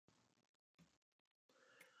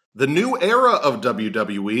the new era of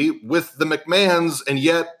WWE with the McMahons, and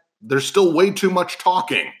yet there's still way too much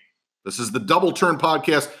talking. This is the Double Turn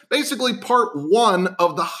Podcast, basically part one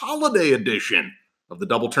of the holiday edition of the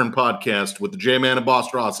Double Turn Podcast with the J-Man and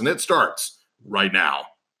Boss Ross, and it starts right now.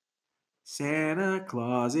 Santa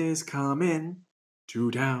Claus is coming to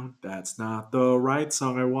town. That's not the right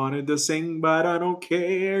song I wanted to sing, but I don't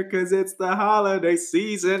care because it's the holiday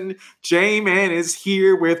season. J-Man is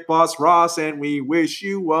here with Boss Ross, and we wish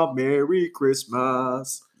you a Merry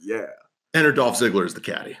Christmas. Yeah. Enter Dolph Ziggler as the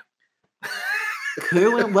caddy.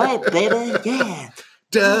 Cool and white, baby, yeah.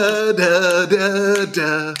 Da da da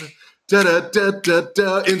da da da da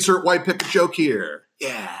da. Insert white picket joke here.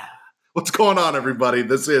 Yeah. What's going on, everybody?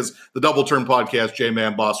 This is the Double Turn Podcast,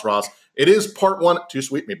 J-Man, Boss Ross. It is part one. Too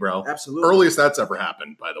sweet me, bro. Absolutely. Earliest that's ever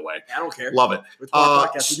happened, by the way. I don't care. Love it. With our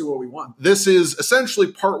podcast, we do what we want. This is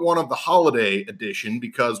essentially part one of the holiday edition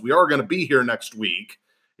because we are going to be here next week.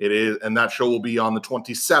 It is, and that show will be on the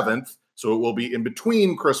 27th. So it will be in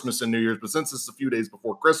between Christmas and New Year's. But since it's a few days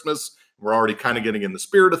before Christmas, we're already kind of getting in the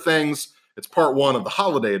spirit of things. It's part one of the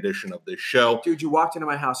holiday edition of this show. Dude, you walked into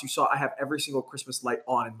my house. You saw I have every single Christmas light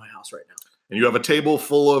on in my house right now. And you have a table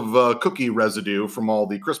full of cookie residue from all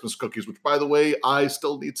the Christmas cookies, which, by the way, I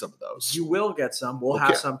still need some of those. You will get some. We'll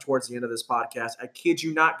have some towards the end of this podcast. I kid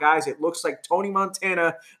you not, guys. It looks like Tony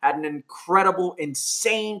Montana had an incredible,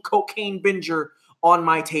 insane cocaine binger on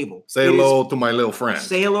my table. Say hello to my little friend.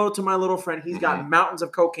 Say hello to my little friend. He's got mountains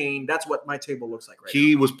of cocaine. That's what my table looks like right now.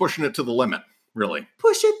 He was pushing it to the limit, really.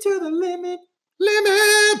 Push it to the limit.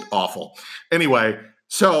 Limit! Awful. Anyway,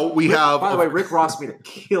 so we have... By the way, Rick Ross made a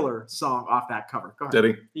killer song off that cover. Go ahead. Did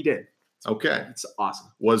he? He did. Okay. It's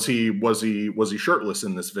awesome. Was he shirtless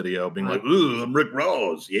in this video, being like, ooh, I'm Rick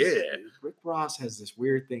Ross, yeah. Rick Ross has this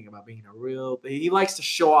weird thing about being a real... He likes to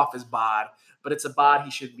show off his bod, but it's a bod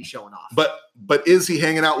he shouldn't be showing off. But is he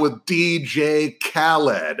hanging out with DJ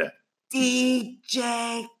Khaled?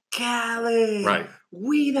 DJ Khaled. Right.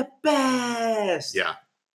 We the best. Yeah.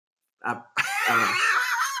 I don't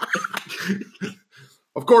know.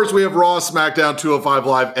 Of course, we have Raw, SmackDown, 205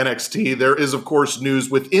 Live, NXT. There is, of course, news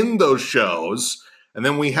within those shows. And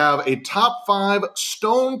then we have a top 5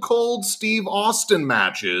 Stone Cold Steve Austin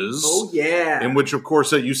matches. Oh, yeah. In which, of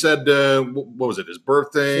course, you said, what was it, his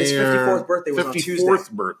birthday? His 54th birthday was on Tuesday.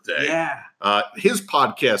 54th birthday. Yeah. His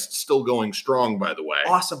podcast still going strong, by the way.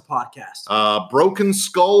 Awesome podcast. Broken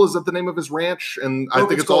Skull, is that the name of his ranch? And I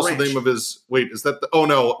think it's Skull also Ranch. the name of his, wait, is that the, oh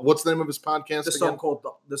no, what's the name of his podcast The Stone Cold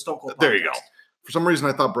podcast. There you go. For some reason,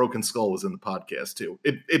 I thought Broken Skull was in the podcast, too.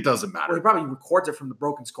 It doesn't matter. Well, he probably records it from the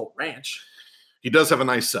Broken Skull Ranch. He does have a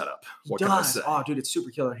nice setup. What He can I does. say? Oh, dude, it's super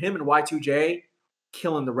killer. Him and Y2J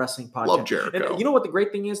killing the wrestling podcast. Love Jericho. And you know what the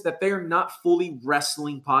great thing is? That they are not fully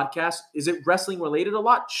wrestling podcasts. Is it wrestling related a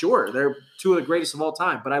lot? Sure. They're two of the greatest of all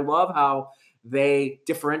time. But I love how they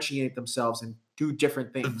differentiate themselves and do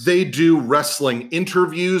different things. They do wrestling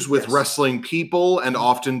interviews with Yes. wrestling people, and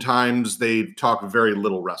oftentimes they talk very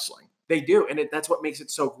little wrestling. They do. And that's what makes it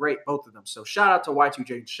so great, both of them. So shout out to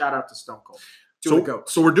Y2J and shout out to Stone Cold. Two of the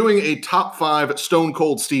goats. So we're doing a top 5 Stone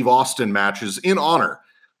Cold Steve Austin matches in honor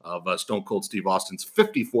of Stone Cold Steve Austin's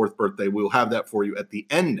 54th birthday. We'll have that for you at the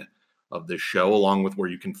end of this show, along with where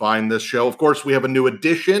you can find this show. Of course, we have a new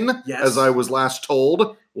edition, Yes. as I was last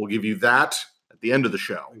told. We'll give you that at the end of the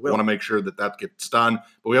show. We We will. want to make sure that gets done.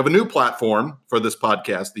 But we have a new platform for this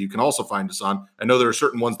podcast that you can also find us on. I know there are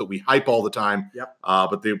certain ones that we hype all the time. Yep.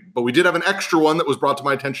 But we did have an extra one that was brought to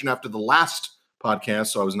my attention after the last podcast,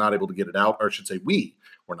 so I was not able to get it out, or I should say we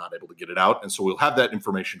were not able to get it out, and so we'll have that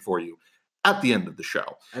information for you at the end of the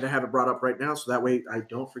show. And I have it brought up right now, so that way I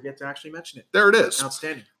don't forget to actually mention it. There it is.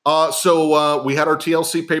 Outstanding. So we had our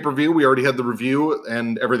TLC pay-per-view. We already had the review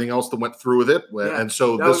and everything else that went through with it, and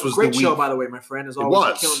so That this was a great the week. show, by the way, my friend. As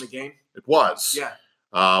always, was. killing the game. It was. Yeah.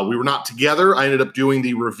 We were not together. I ended up doing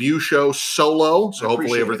the review show solo, so I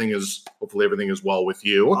hopefully appreciate everything is well with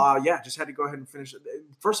you. Yeah, just had to go ahead and finish it.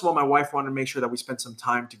 First of all, my wife wanted to make sure that we spent some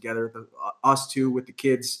time together, us two with the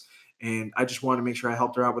kids, and I just wanted to make sure I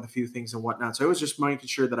helped her out with a few things and whatnot. So it was just making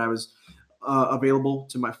sure that I was available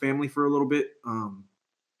to my family for a little bit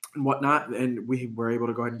and whatnot, and we were able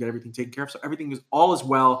to go ahead and get everything taken care of. So everything is all is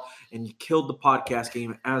well, and you killed the podcast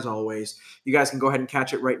game as always. You guys can go ahead and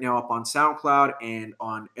catch it right now up on SoundCloud and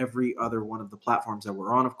on every other one of the platforms that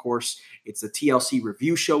we're on, of course. It's the TLC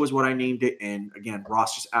Review Show is what I named it, and again,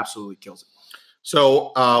 Ross just absolutely kills it.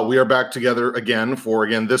 So we are back together again for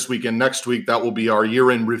this week and next week. That will be our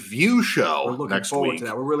year-end review show We're looking next forward week. to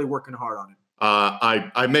that. We're really working hard on it.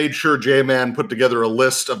 I made sure J-Man put together a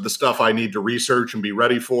list of the stuff I need to research and be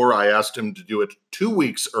ready for. I asked him to do it 2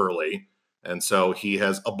 weeks early And so he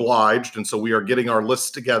has obliged. And so we are getting our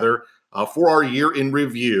lists together for our year in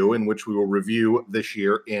review, in which we will review this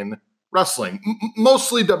year in wrestling.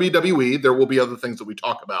 Mostly WWE. There will be other things that we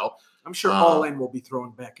talk about. I'm sure All In will be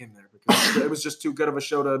thrown back in there because it was just too good of a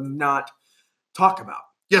show to not talk about.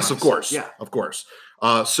 Yes, of course. Yeah. Of course.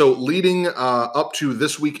 So leading up to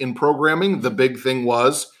this week in programming, the big thing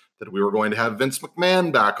was that we were going to have Vince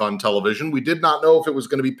McMahon back on television. We did not know if it was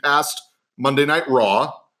going to be past Monday Night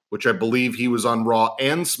Raw, which I believe he was on Raw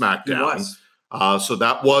and SmackDown. He was. So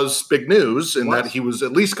that was big news in that he was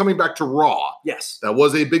at least coming back to Raw. Yes. That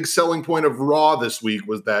was a big selling point of Raw this week,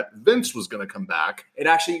 was that Vince was going to come back. It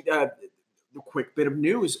actually, a quick bit of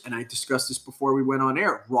news, and I discussed this before we went on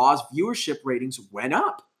air. Raw's viewership ratings went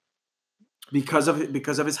up because of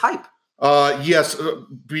his hype. Yes,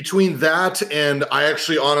 between that and I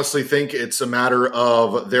actually honestly think it's a matter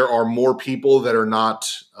of there are more people that are not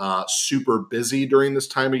super busy during this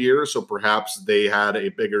time of year. So perhaps they had a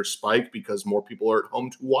bigger spike because more people are at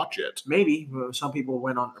home to watch it. Maybe some people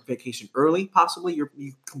went on vacation early. Possibly you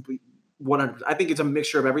complete 100. I think it's a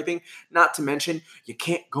mixture of everything. Not to mention you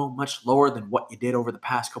can't go much lower than what you did over the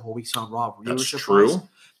past couple of weeks on Raw. That's true.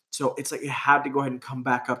 So it's like it had to go ahead and come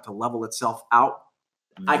back up to level itself out.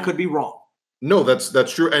 I could be wrong. No,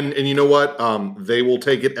 that's true. And you know what? They will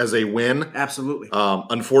take it as a win. Absolutely.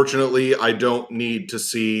 Unfortunately, I don't need to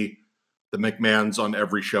see the McMahons on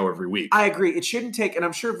every show every week. I agree. It shouldn't take, and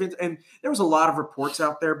I'm sure Vince, and there was a lot of reports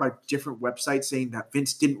out there by different websites saying that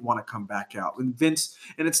Vince didn't want to come back out. And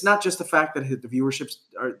it's not just the fact that the viewership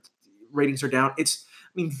ratings are down.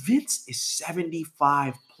 Vince is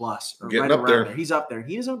 75 plus or getting right up around there. He's up there.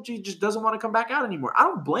 He just doesn't want to come back out anymore. I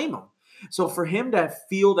don't blame him. So for him to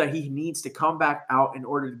feel that he needs to come back out in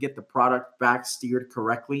order to get the product back steered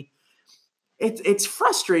correctly, it's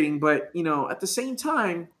frustrating. But, at the same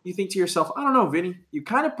time, you think to yourself, I don't know, Vinny, you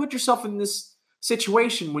kind of put yourself in this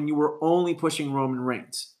situation when you were only pushing Roman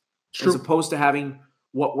Reigns as opposed to having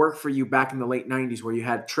what worked for you back in the late 90s where you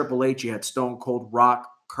had Triple H, you had Stone Cold,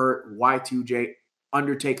 Rock, Kurt, Y2J,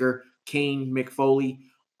 Undertaker, Kane, Mick Foley,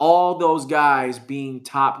 all those guys being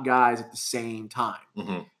top guys at the same time.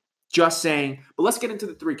 Mm-hmm. Just saying, but let's get into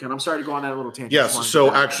the 3 count. I'm sorry to go on that little tangent. Yes,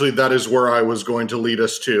 so actually that is where I was going to lead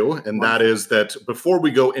us to, and that is that before we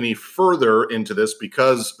go any further into this,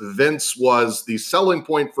 because Vince was the selling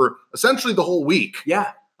point for essentially the whole week.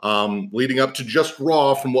 Yeah. Leading up to just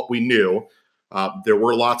Raw from what we knew. There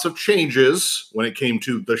were lots of changes when it came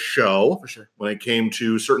to the show, for sure. When it came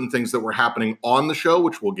to certain things that were happening on the show,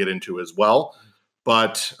 which we'll get into as well.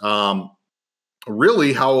 But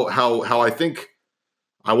really how I think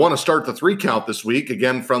I want to start the 3 count this week.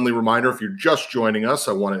 Again, friendly reminder, if you're just joining us,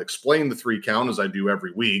 I want to explain the 3 count as I do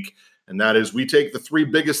every week. And that is we take the 3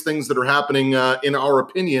 biggest things that are happening in our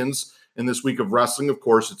opinions in this week of wrestling. Of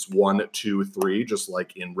course, it's 1, 2, 3, just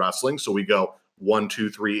like in wrestling. So we go 1,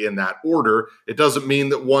 2, 3 in that order. It doesn't mean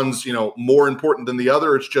that one's, more important than the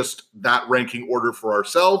other. It's just that ranking order for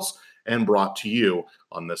ourselves and brought to you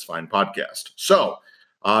on this fine podcast. So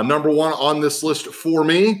number 1 on this list for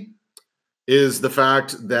me is the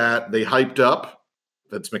fact that they hyped up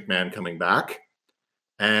Vince McMahon coming back.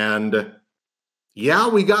 And yeah,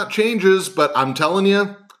 we got changes, but I'm telling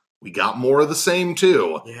you, we got more of the same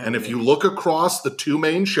too. Yeah, and if you look across the 2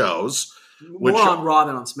 main shows, more on Raw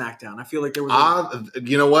than on SmackDown. I feel like there was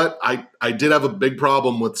you know what? I did have a big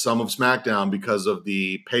problem with some of SmackDown because of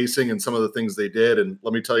the pacing and some of the things they did. And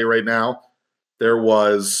let me tell you right now, there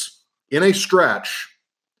was, in a stretch,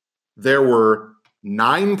 there were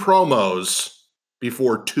 9 promos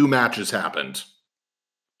before 2 matches happened.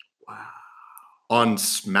 Wow. On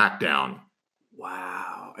SmackDown.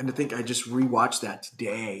 Wow. And to think I just rewatched that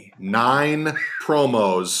today. 9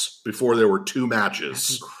 promos before there were 2 matches.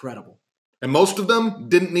 That's incredible. And most of them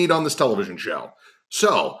didn't need on this television show.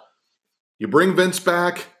 So you bring Vince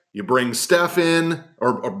back, you bring Steph in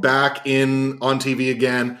or back in on TV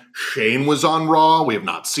again. Shane was on Raw. We have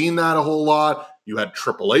not seen that a whole lot. You had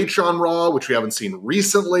Triple H on Raw, which we haven't seen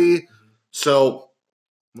recently. So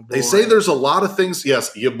they say there's a lot of things.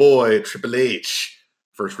 Yes, your boy, Triple H.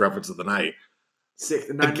 First reference of the night.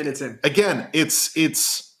 9 minutes in. Again,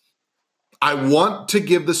 it's I want to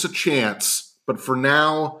give this a chance, but for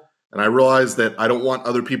now, and I realize that I don't want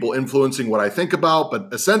other people influencing what I think about, but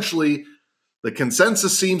essentially the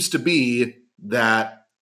consensus seems to be that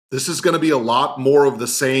this is going to be a lot more of the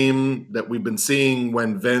same that we've been seeing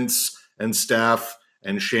when Vince and Steph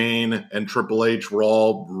and Shane and Triple H were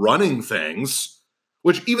all running things,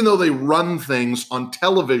 which even though they run things on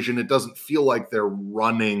television, it doesn't feel like they're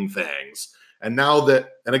running things. And now that,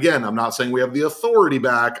 and again, I'm not saying we have the authority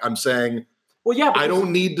back. I'm saying Well, yeah, I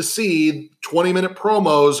don't need to see 20-minute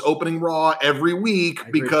promos opening Raw every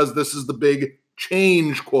week because this is the big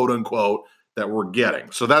change, quote unquote, that we're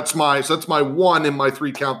getting. So that's my one in my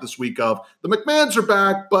 3 count this week of the McMahons are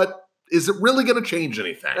back, but is it really going to change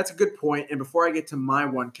anything? That's a good point. And before I get to my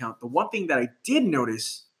 1 count, the one thing that I did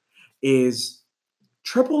notice is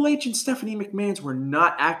Triple H and Stephanie McMahon were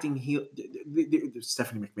not acting heel.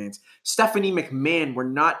 Stephanie McMahon were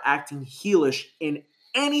not acting heelish in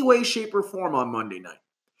any way, shape, or form on Monday night.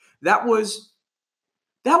 That was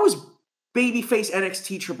babyface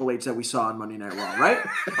NXT Triple H that we saw on Monday Night Raw, right?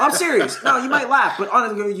 I'm serious. No, you might laugh, but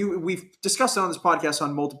honestly, we've discussed it on this podcast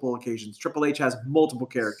on multiple occasions. Triple H has multiple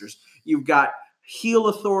characters. You've got heel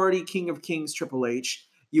authority, King of Kings Triple H.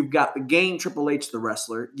 You've got the game Triple H, the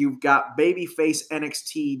wrestler. You've got babyface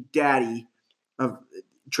NXT daddy of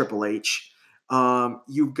Triple H.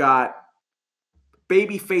 You've got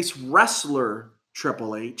babyface wrestler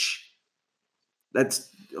Triple H. That's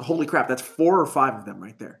holy crap. That's 4 or 5 of them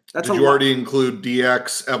right there. That's Did you already include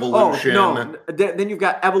DX Evolution? Oh, no. Then you've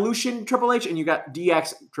got Evolution Triple H and you got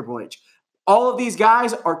DX Triple H. All of these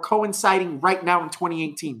guys are coinciding right now in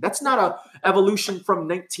 2018. That's not a evolution from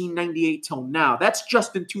 1998 till now. That's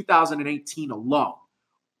just in 2018 alone.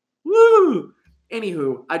 Woo!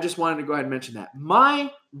 Anywho, I just wanted to go ahead and mention that.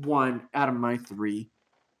 My 1 out of my 3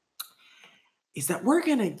 is that we're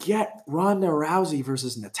going to get Ronda Rousey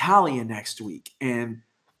versus Natalya next week. And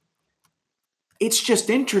it's just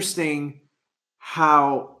interesting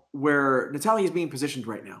where Natalya is being positioned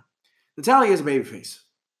right now. Natalya is a babyface.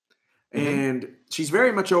 And she's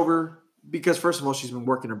very much over because, first of all, she's been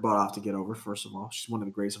working her butt off to get over. First of all, she's one of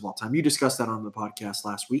the greatest of all time. You discussed that on the podcast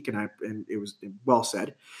last week, and it was well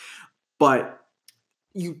said. But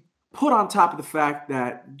you put on top of the fact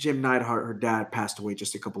that Jim Neidhart, her dad, passed away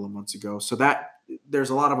just a couple of months ago. So that there's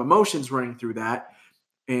a lot of emotions running through that.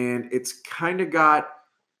 And it's kind of got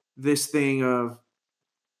this thing of,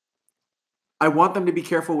 I want them to be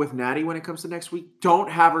careful with Natty when it comes to next week.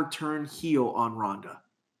 Don't have her turn heel on Ronda.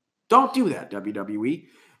 Don't do that, WWE.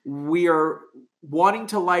 We are wanting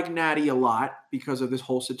to like Natty a lot because of this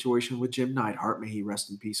whole situation with Jim Neidhart. May he rest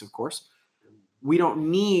in peace, of course. We don't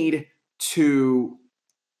need to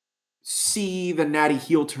see the Natty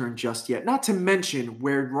heel turn just yet. Not to mention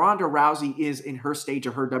where Ronda Rousey is in her stage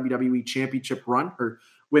of her WWE championship run, her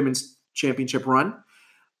women's championship run.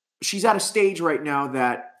 She's at a stage right now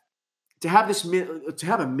that to have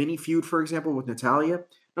a mini feud, for example, with Natalya,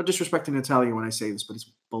 no disrespect to Natalya when I say this, but it's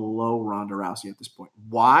below Ronda Rousey at this point.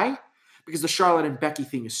 Why? Because the Charlotte and Becky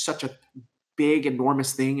thing is such a big,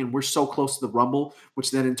 enormous thing, and we're so close to the Rumble,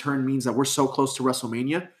 which then in turn means that we're so close to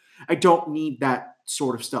WrestleMania. I don't need that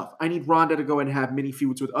sort of stuff. I need Ronda to go and have mini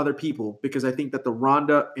feuds with other people because I think that the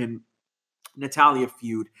Ronda and Natalya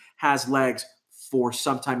feud has legs for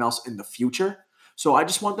sometime else in the future. So I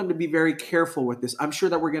just want them to be very careful with this. I'm sure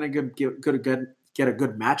that we're going to get a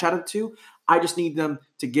good match out of the two. I just need them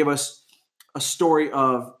to give us a story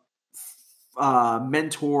of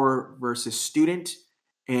mentor versus student,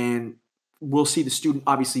 and we'll see the student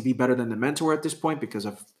obviously be better than the mentor at this point because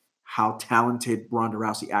of how talented Ronda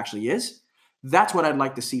Rousey actually is. That's what I'd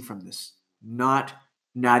like to see from this, not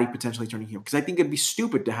Natty potentially turning heel, because I think it'd be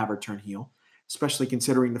stupid to have her turn heel, especially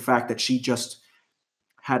considering the fact that she just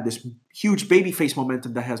had this huge babyface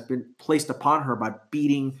momentum that has been placed upon her by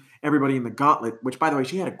beating everybody in the gauntlet, which, by the way,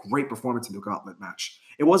 she had a great performance in the gauntlet match.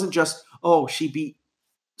 It wasn't just, she beat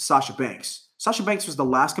Sasha Banks. Sasha Banks was the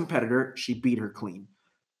last competitor. She beat her clean.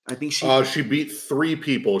 I think she beat 3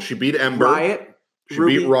 people. She beat Ember. Riot. She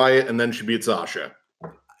beat Riot, and then she beat Sasha.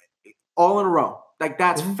 All in a row. Like,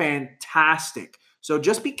 that's fantastic. So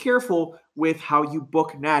just be careful with how you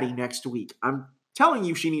book Natty next week. I'm telling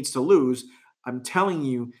you she needs to lose. I'm telling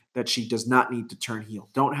you that she does not need to turn heel.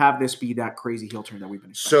 Don't have this be that crazy heel turn that we've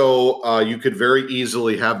been expecting. So you could very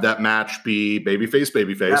easily have that match be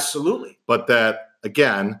babyface. Absolutely. But that,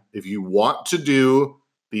 again, if you want to do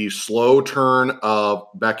the slow turn of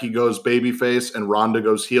Becky goes babyface and Ronda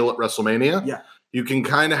goes heel at WrestleMania, you can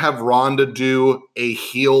kind of have Ronda do a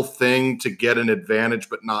heel thing to get an advantage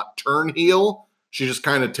but not turn heel. She just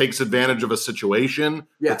kind of takes advantage of a situation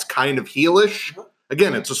that's kind of heelish.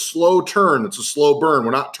 Again, it's a slow turn. It's a slow burn.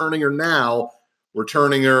 We're not turning her now. We're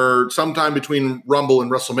turning her sometime between Rumble and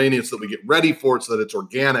WrestleMania so that we get ready for it so that it's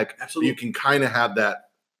organic. Absolutely. You can kind of have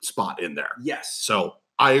that spot in there. Yes. So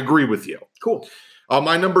I agree with you. Cool.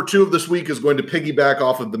 My number 2 of this week is going to piggyback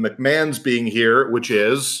off of the McMahons being here, which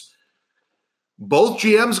is both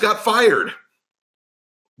GMs got fired.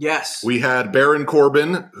 Yes. We had Baron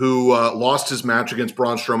Corbin, who lost his match against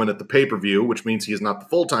Braun Strowman at the pay-per-view, which means he is not the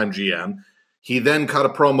full-time GM. He then cut a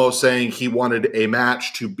promo saying he wanted a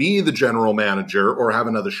match to be the general manager or have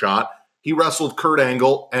another shot. He wrestled Kurt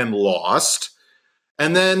Angle and lost.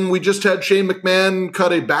 And then we just had Shane McMahon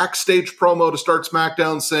cut a backstage promo to start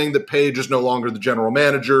SmackDown saying that Paige is no longer the general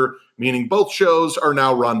manager, meaning both shows are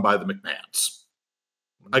now run by the McMahons.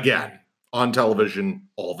 Again, on television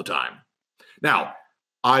all the time. Now,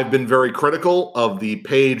 I've been very critical of the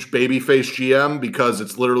Paige babyface GM because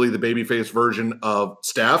it's literally the babyface version of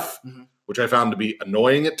Steph, which I found to be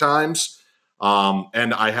annoying at times.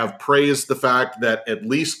 And I have praised the fact that at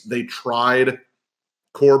least they tried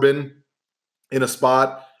Corbin in a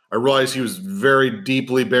spot. I realized he was very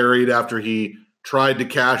deeply buried after he tried to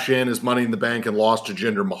cash in his Money in the Bank and lost to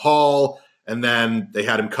Jinder Mahal. And then they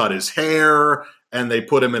had him cut his hair and they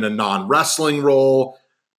put him in a non-wrestling role.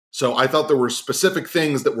 So I thought there were specific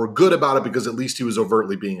things that were good about it because at least he was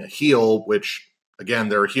overtly being a heel, which, again,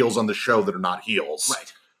 there are heels on the show that are not heels.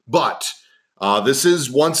 Right. But this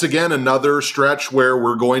is, once again, another stretch where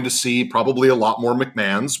we're going to see probably a lot more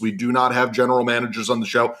McMahons. We do not have general managers on the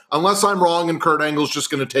show, unless I'm wrong and Kurt Angle's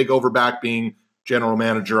just going to take over back being general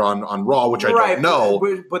manager on Raw, which I don't know.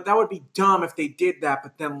 But that would be dumb if they did that,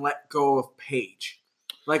 but then let go of Paige.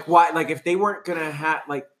 Like, why? Like, if they weren't going to have,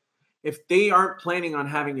 like, if they aren't planning on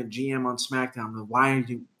having a GM on SmackDown, then why are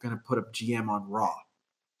you going to put a GM on Raw?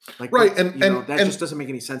 Like, right, that just doesn't make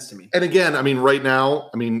any sense to me. And again, I mean, right now,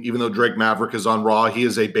 I mean, even though Drake Maverick is on Raw, he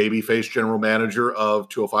is a babyface general manager of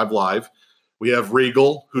 205 Live. We have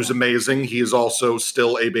Regal, who's amazing. He is also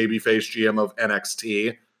still a babyface GM of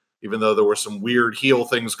NXT, even though there were some weird heel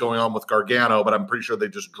things going on with Gargano, but I'm pretty sure they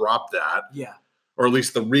just dropped that. Yeah. Or at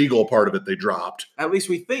least the Regal part of it they dropped. At least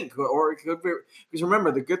we think. Or it could be, because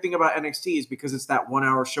remember, the good thing about NXT is because it's that 1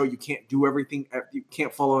 hour show, you can't do everything. You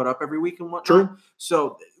can't follow it up every week and whatnot. True.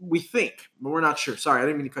 So we think, but we're not sure. Sorry, I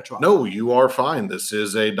didn't mean to cut you off. No, you are fine. This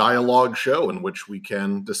is a dialogue show in which we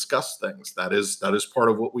can discuss things. That is part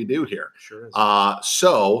of what we do here. Sure is.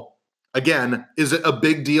 So, again, is it a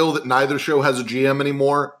big deal that neither show has a GM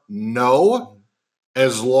anymore? No.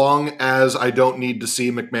 As long as I don't need to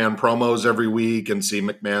see McMahon promos every week and see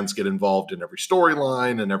McMahon's get involved in every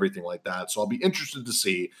storyline and everything like that. So I'll be interested to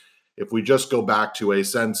see if we just go back to a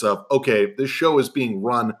sense of, okay, this show is being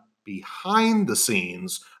run behind the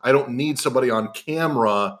scenes. I don't need somebody on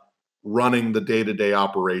camera running the day-to-day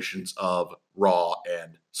operations of Raw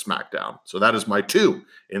and SmackDown. So that is my 2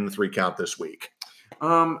 in the 3 count this week.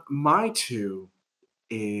 My 2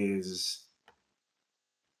 is...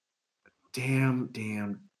 Damn.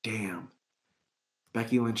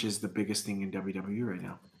 Becky Lynch is the biggest thing in WWE right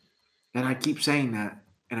now. And I keep saying that,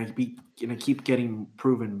 and I keep getting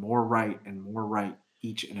proven more right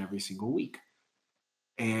each and every single week.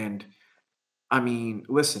 And I mean,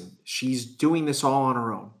 listen, she's doing this all on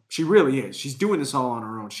her own. She really is. She's doing this all on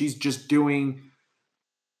her own. She's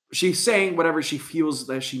saying whatever she feels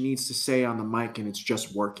that she needs to say on the mic, and it's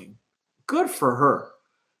just working. Good for her.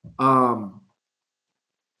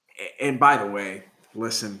 And by the way,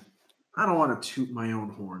 listen, I don't want to toot my own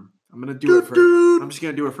horn. I'm just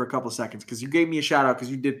going to do it for a couple of seconds because you gave me a shout out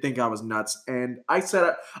because you did think I was nuts. And I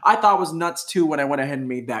said, I thought I was nuts too when I went ahead and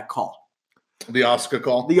made that call. The Asuka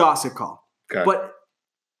call? The Asuka call. Okay. But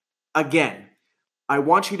again, I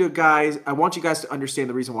want you guys to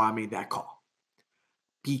understand the reason why I made that call.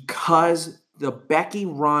 Because the Becky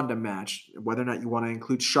Ronda match, whether or not you want to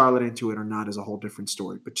include Charlotte into it or not is a whole different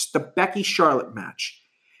story. But just the Becky Charlotte match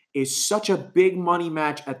is such a big money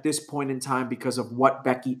match at this point in time because of what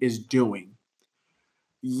Becky is doing.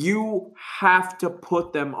 You have to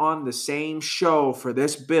put them on the same show for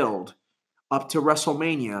this build up to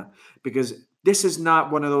WrestleMania because this is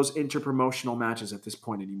not one of those interpromotional matches at this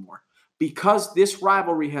point anymore. Because this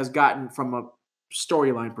rivalry has gotten, from a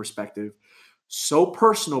storyline perspective, so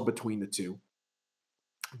personal between the two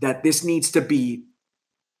that this needs to be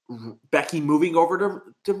Becky moving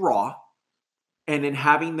over to Raw and then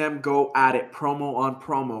having them go at it promo on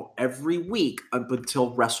promo every week up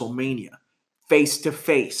until WrestleMania. Face to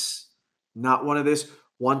face. Not one of this,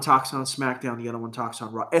 one talks on SmackDown, the other one talks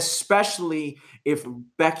on Raw. Especially if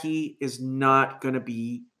Becky is not going to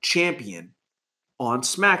be champion on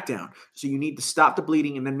SmackDown. So you need to stop the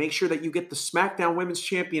bleeding and then make sure that you get the SmackDown Women's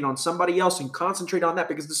Champion on somebody else and concentrate on that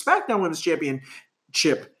because the SmackDown Women's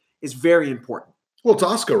Championship is very important. Well, it's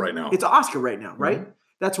Asuka right now. It's Asuka right now, right? Mm-hmm.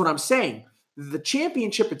 That's what I'm saying. The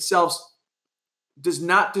championship itself does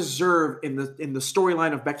not deserve in the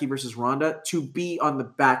storyline of Becky versus Ronda to be on the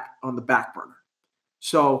back burner.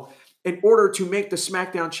 So, in order to make the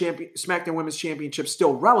SmackDown Women's Championship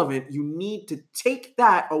still relevant, you need to take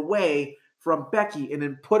that away from Becky and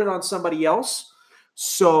then put it on somebody else.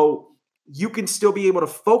 So you can still be able to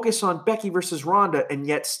focus on Becky versus Ronda and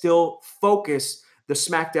yet still focus the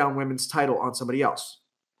SmackDown Women's title on somebody else.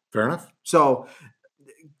 Fair enough. So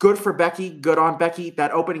good for Becky. Good on Becky.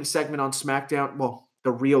 That opening segment on SmackDown, well,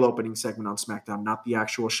 the real opening segment on SmackDown, not the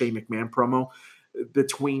actual Shane McMahon promo,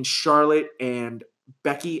 between Charlotte and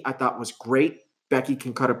Becky, I thought was great. Becky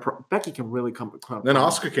can Becky can really come. Then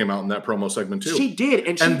Asuka came out in that promo segment too. She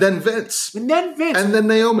did, and then Vince, and then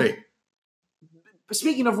Naomi.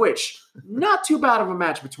 Speaking of which, not too bad of a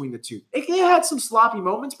match between the two. It had some sloppy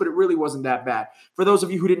moments, but it really wasn't that bad. For those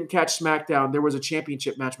of you who didn't catch SmackDown, there was a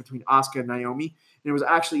championship match between Asuka and Naomi, and it was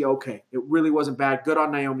actually okay. It really wasn't bad. Good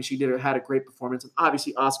on Naomi. She had a great performance. And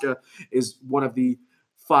obviously, Asuka is one of the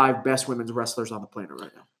 5 best women's wrestlers on the planet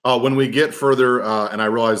right now. When we get further, and I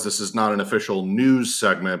realize this is not an official news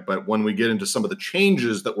segment, but when we get into some of the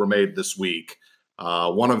changes that were made this week,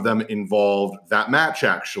 one of them involved that match,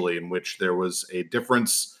 actually, in which there was a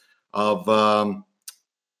difference of, a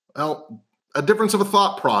difference of a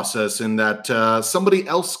thought process in that somebody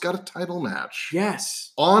else got a title match.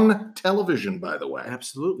 Yes. On television, by the way.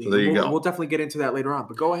 Absolutely. So there you go. We'll definitely get into that later on,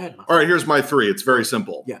 but go ahead. All right, here's my 3. It's very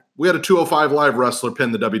simple. Yeah. We had a 205 Live wrestler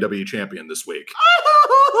pin the WWE champion this week.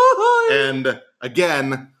 And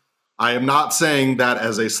again, I am not saying that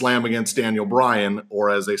as a slam against Daniel Bryan or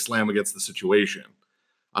as a slam against the situation.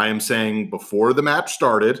 I am saying before the match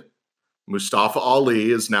started, Mustafa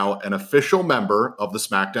Ali is now an official member of the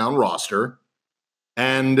SmackDown roster.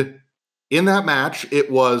 And in that match,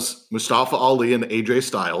 it was Mustafa Ali and AJ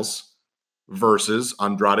Styles versus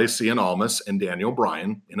Andrade Cien Almas and Daniel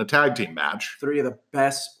Bryan in a tag team match. 3 of the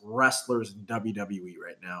best wrestlers in WWE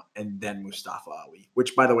right now, and then Mustafa Ali,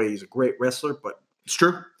 which, by the way, he's a great wrestler, but it's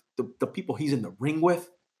true. The people he's in the ring with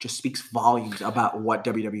just speaks volumes about what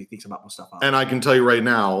WWE thinks about Mustafa Ali. And I can tell you right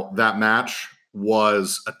now, that match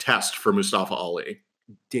was a test for Mustafa Ali.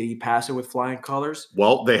 Did he pass it with flying colors?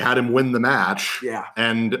 Well, they had him win the match. Yeah.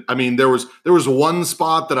 And I mean, there was one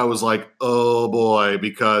spot that I was like, oh boy,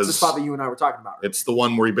 because it's the spot that you and I were talking about. It's the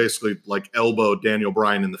one where he basically like elbowed Daniel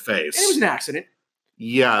Bryan in the face. And it was an accident.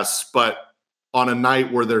 Yes, but on a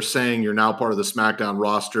night where they're saying you're now part of the SmackDown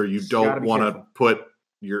roster, you don't want to put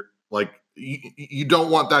your you don't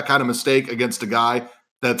want that kind of mistake against a guy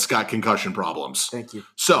that's got concussion problems. Thank you.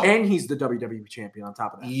 So, and he's the WWE champion on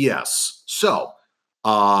top of that. Yes. So,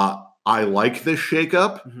 I like this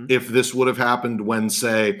shakeup. Mm-hmm. If this would have happened when,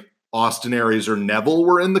 say, Austin Aries or Neville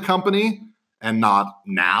were in the company and not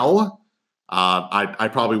now, I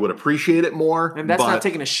probably would appreciate it more. And that's not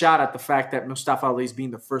taking a shot at the fact that Mustafa Ali is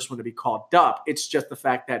being the first one to be called up. It's just the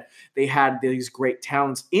fact that they had these great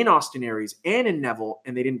talents in Austin Aries and in Neville,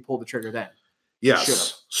 and they didn't pull the trigger then.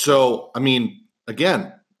 Yes. So, I mean,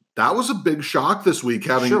 again, that was a big shock this week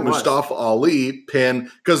having Mustafa Ali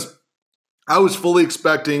pin, because I was fully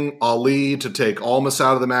expecting Ali to take Almas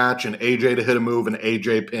out of the match and AJ to hit a move and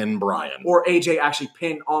AJ pin Bryan. Or AJ actually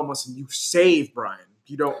pin Almas and you save Bryan.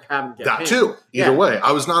 You don't have him get that pinned. Too. Either way,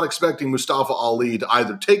 I was not expecting Mustafa Ali to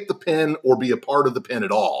either take the pin or be a part of the pin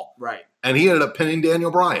at all. Right. And he ended up pinning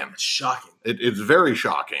Daniel Bryan. It's shocking. It's very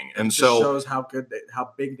shocking. And it just shows how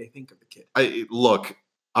big they think of the kid. Look,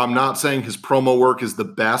 I'm not saying his promo work is the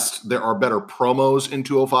best. There are better promos in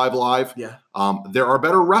 205 Live. Yeah. There are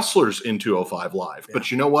better wrestlers in 205 Live. Yeah.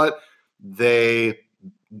 But you know what? They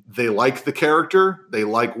like the character. They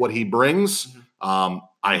like what he brings. Mm-hmm.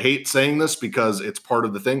 I hate saying this because it's part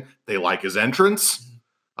of the thing. They like his entrance.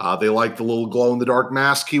 They like the little glow-in-the-dark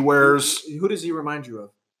mask he wears. Who does he remind you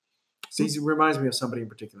of? See, he reminds me of somebody in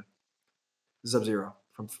particular. Sub-Zero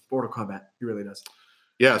from Mortal Kombat. He really does.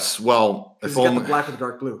 Yes, well, he's got the black with the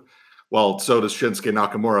dark blue. Well, so does Shinsuke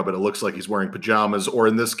Nakamura, but it looks like he's wearing pajamas, or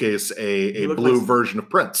in this case, a blue version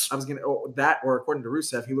of Prince. I was gonna that, or according to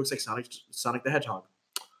Rusev, he looks like Sonic the Hedgehog.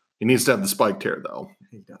 He needs to have the spiked hair, though.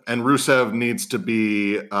 He does. And Rusev needs to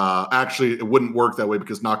be actually, it wouldn't work that way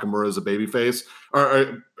because Nakamura is a babyface,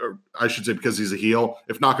 or I should say because he's a heel.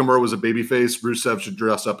 If Nakamura was a babyface, Rusev should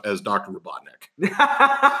dress up as Dr. Robotnik.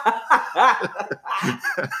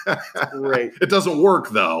 Great. It doesn't work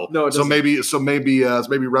though. No, it doesn't. Maybe Russell.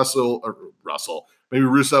 Maybe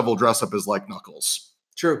Rusev will dress up as like Knuckles.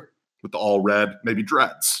 True. With the all red, maybe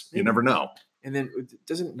dreads. Maybe. You never know. And then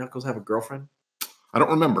doesn't Knuckles have a girlfriend? I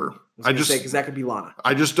don't remember. I just say because that could be Lana.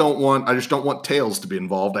 I just don't want Tails to be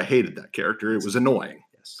involved. I hated that character. It was annoying.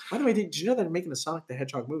 Yes. By the way, did you know that they're making a Sonic the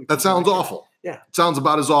Hedgehog movie? That sounds awful. Yeah. It sounds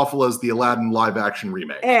about as awful as the Aladdin live action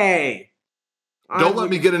remake. Hey. Don't let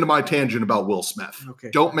me get into my tangent about Will Smith. Okay.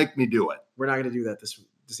 Don't make me do it. We're not going to do that this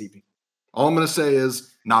evening. All I'm going to say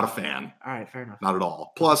is not a fan. All right, fair enough. Not at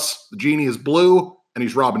all. Plus, the genie is blue and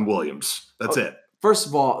he's Robin Williams. That's it. First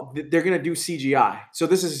of all, they're going to do CGI. So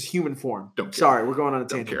this is his human form. Don't care. Sorry, we're going on a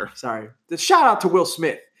Don't tangent. care. Sorry. The shout out to Will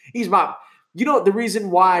Smith. He's my... You know the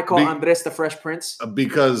reason why I call Andres the Fresh Prince?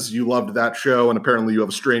 Because you loved that show, and apparently you have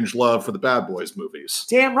a strange love for the Bad Boys movies.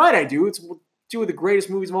 Damn right I do. It's two of the greatest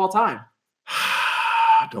movies of all time.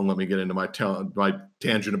 Don't let me get into my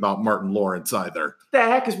tangent about Martin Lawrence either. What the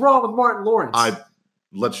heck is wrong with Martin Lawrence?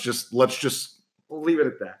 Let's just We'll leave it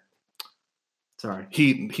at that. Sorry.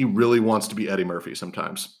 He really wants to be Eddie Murphy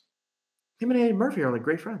sometimes. Him and Eddie Murphy are like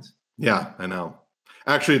great friends. Yeah, I know.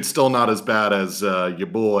 Actually, it's still not as bad as your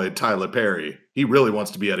boy Tyler Perry. He really wants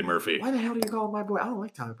to be Eddie Murphy. Why the hell do you call him my boy? I don't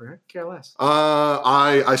like Tyler Perry. I care less.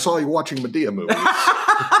 I saw you watching Medea movies.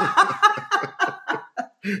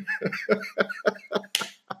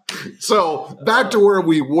 So back to where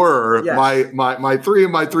we were. Yes. My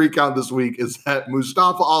three count this week is that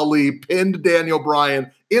Mustafa Ali pinned Daniel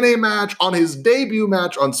Bryan in a match on his debut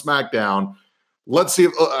match on SmackDown. Let's see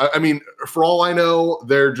if, for all I know,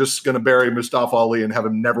 they're just going to bury Mustafa Ali and have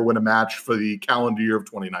him never win a match for the calendar year of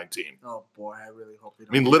 2019. Oh, boy, I really hope they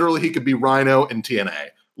don't. Literally, he could be Rhino in TNA.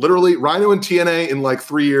 Literally, Rhino in TNA in like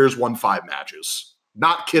 3 years won 5 matches.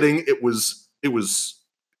 Not kidding. It was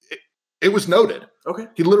noted. Okay.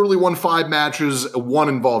 He literally won 5 matches. 1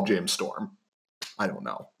 involved James Storm. I don't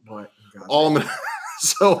know. What? All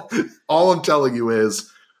I'm telling you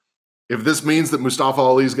is, if this means that Mustafa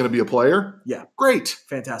Ali is going to be a player, yeah, great.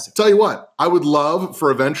 Fantastic. Tell you what, I would love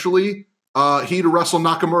for eventually he to wrestle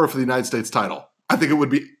Nakamura for the United States title. I think it would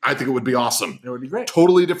be awesome. It would be great.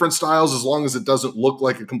 Totally different styles, as long as it doesn't look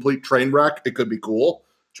like a complete train wreck. It could be cool.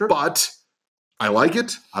 Sure. But I like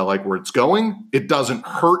it. I like where it's going. It doesn't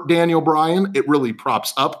hurt Daniel Bryan. It really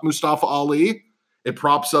props up Mustafa Ali. It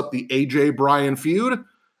props up the AJ Bryan feud.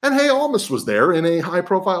 And hey, Almas was there in a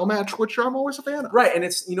high-profile match, which I'm always a fan of. Right, and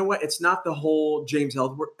it's, you know what? It's not the whole James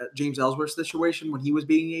Ellsworth situation when he was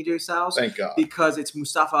beating AJ Styles. Thank God. Because it's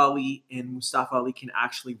Mustafa Ali, and Mustafa Ali can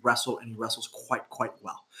actually wrestle, and he wrestles quite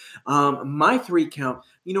well. My 3 count,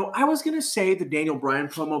 I was going to say the Daniel Bryan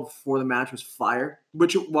promo before the match was fire,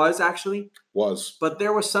 which it was actually. Was. But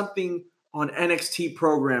there was something on NXT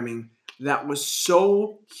programming that was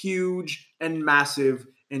so huge and massive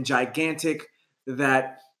and gigantic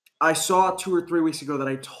that I saw 2 or 3 weeks ago that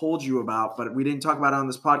I told you about, but we didn't talk about it on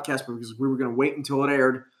this podcast because we were going to wait until it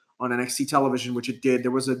aired on NXT television, which it did.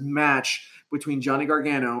 There was a match between Johnny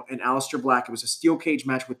Gargano and Aleister Black. It was a steel cage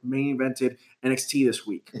match with main evented NXT this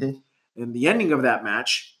week. Mm-hmm. And the ending of that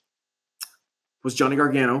match was Johnny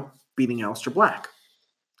Gargano beating Aleister Black.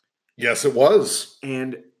 Yes, it was.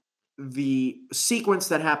 And the sequence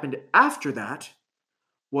that happened after that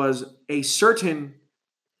was a certain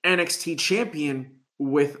NXT champion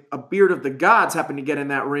with a beard of the gods happened to get in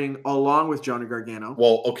that ring along with Johnny Gargano.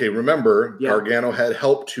 Well, okay, remember, Gargano had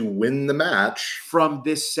helped to win the match from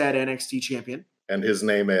this said NXT champion. And his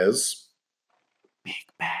name is? Big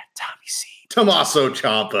Bad Tommy C. Tommaso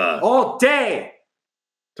Ciampa. All day!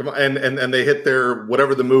 And they hit their,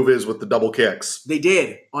 whatever the move is with the double kicks. They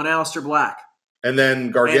did, on Aleister Black. And then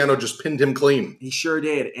Gargano just pinned him clean. He sure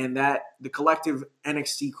did. And the collective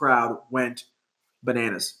NXT crowd went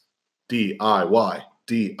bananas. DIY.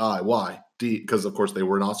 Because, of course, they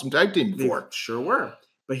were an awesome tag team before. They sure were.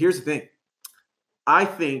 But here's the thing. I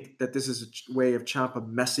think that this is a way of Ciampa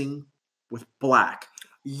messing with Black.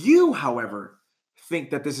 You, however, think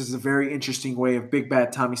that this is a very interesting way of Big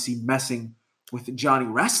Bad Tommy C messing with Johnny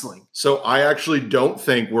Wrestling. So I actually don't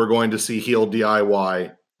think we're going to see heel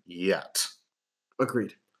DIY yet.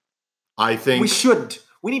 Agreed. I think... We shouldn't.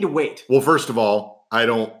 We need to wait. Well, first of all,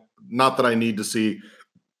 not that I need to see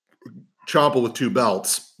Ciampa with 2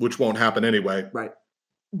 belts, which won't happen anyway. Right.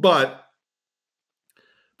 But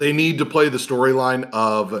they need to play the storyline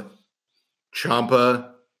of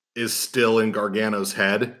Ciampa is still in Gargano's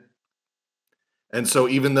head. And so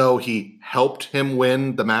even though he helped him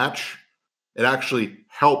win the match, it actually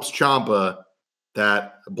helps Ciampa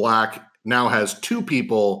that Black now has 2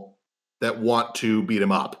 people that want to beat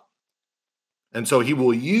him up. And so he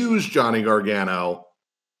will use Johnny Gargano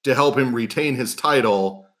to help him retain his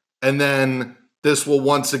title. And then this will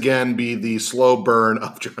once again be the slow burn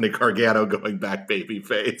of Johnny Gargano going back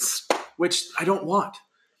babyface. Which I don't want.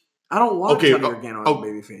 I don't want Johnny Gargano as a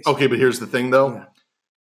babyface. Okay, but here's the thing, though. Yeah.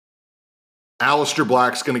 Aleister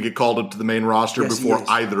Black's going to get called up to the main roster before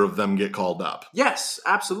either of them get called up. Yes,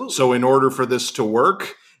 absolutely. So in order for this to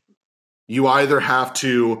work, you either have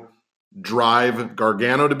to drive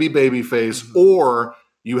Gargano to be babyface, or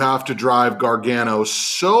you have to drive Gargano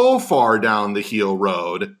so far down the heel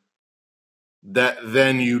road that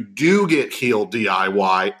then you do get heel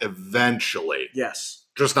DIY eventually. Yes.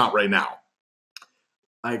 Just not right now.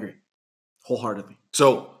 I agree. Wholeheartedly.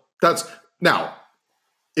 So that's now.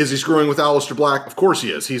 Is he screwing with Aleister Black? Of course he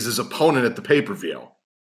is. He's his opponent at the pay-per-view.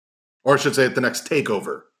 Or I should say at the next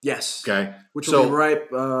takeover. Yes. Okay. Which will be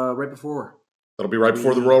right before. That'll be right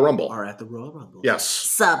before the Royal Rumble. Are at the Royal Rumble. Yes.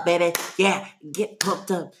 Sup, baby? Yeah, get pumped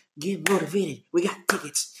up, get motivated. We got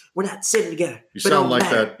tickets. We're not sitting together. You sound like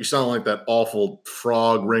that. You sound like that awful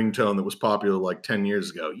frog ringtone that was popular like 10 years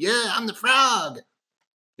ago. Yeah, I'm the frog.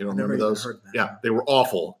 You don't remember those? Heard that. Yeah, they were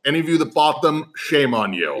awful. Any of you that bought them, shame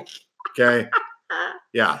on you. Okay.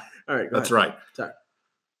 Yeah. All right. That's right. Sorry.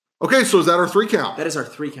 Okay, so is that our 3 count? That is our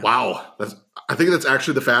 3 count. Wow. I think that's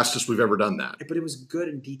actually the fastest we've ever done that. But it was good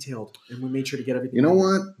and detailed, and we made sure to get everything. You know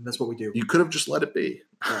what? And that's what we do. You could have just let it be.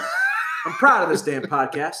 Right. I'm proud of this damn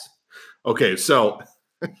podcast. Okay, so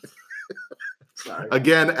Sorry.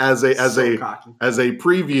 again, as a cocky.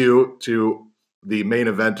 preview to the main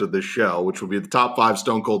event of this show, which will be the top 5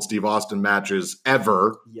 Stone Cold Steve Austin matches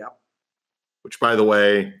ever. Yep. Which, by the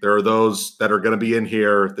way, there are those that are going to be in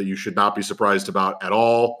here that you should not be surprised about at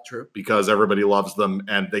all. True. Because everybody loves them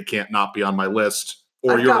and they can't not be on my list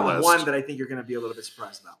or I've your got list. one that I think you're going to be a little bit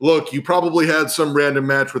surprised about. Look, you probably had some random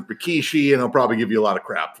match with Rikishi, and I'll probably give you a lot of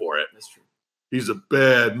crap for it. That's true. He's a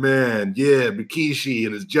bad man. Yeah, Rikishi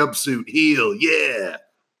in his jumpsuit heel. Yeah.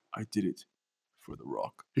 I did it for The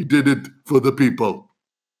Rock. He did it for the people.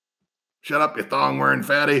 Shut up, you thong-wearing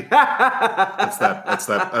fatty. That's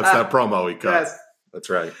that promo he cut. Yes.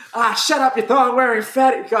 That's right. Shut up, you thong-wearing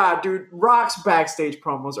fatty. God, dude, Rock's backstage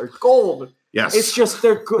promos are gold. Yes. It's just,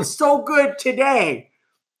 they're good, so good today.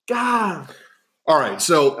 God. All right,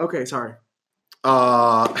 so Okay, sorry.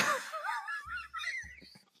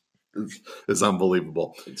 it's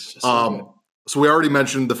unbelievable. It's just so good. So we already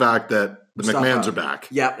mentioned the fact that the Mustafa. McMahons are back.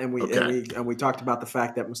 Yeah, and we talked about the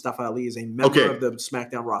fact that Mustafa Ali is a member of the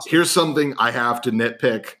SmackDown roster. Here's something I have to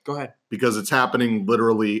nitpick. Go ahead. Because it's happening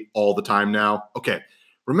literally all the time now. Okay.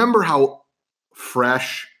 Remember how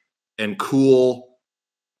fresh and cool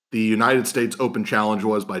the United States Open Challenge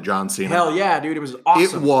was by John Cena? Hell yeah, dude. It was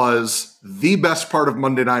awesome. It was the best part of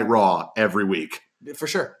Monday Night Raw every week. For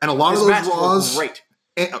sure. And a lot of those Raws. Were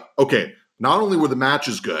great. Okay. Not only were the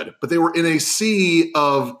matches good, but they were in a sea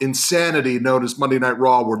of insanity known as Monday Night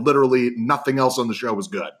Raw, where literally nothing else on the show was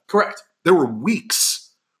good. Correct. There were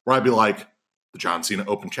weeks where I'd be like, the John Cena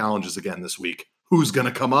Open Challenge is again this week. Who's going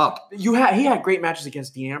to come up? He had great matches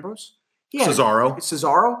against Dean Ambrose.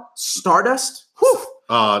 Cesaro. Stardust. Whew.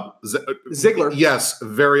 Ziggler. Yes,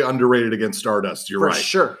 very underrated against Stardust. You're right. For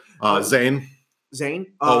sure. Zayn.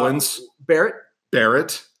 Owens.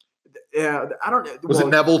 Barrett. Yeah, I don't know. Was it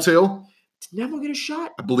Neville too? Did Neville get a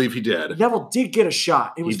shot? I believe he did. Neville did get a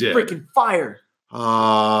shot. It was freaking fire.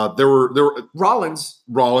 There were Rollins,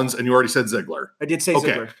 and you already said Ziggler. I did say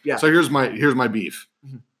Ziggler. Yeah. So here's my beef.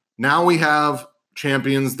 Mm-hmm. Now we have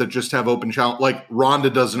champions that just have open challenge. Like Ronda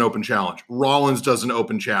does an open challenge. Rollins does an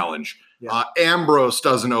open challenge. Yeah. Ambrose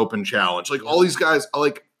does an open challenge. Like all these guys are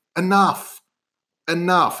like, enough.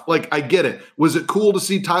 Like I get it. Was it cool to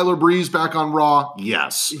see Tyler Breeze back on Raw?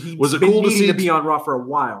 Yes. Was it cool to be on Raw for a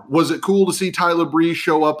while? Was it cool to see Tyler Breeze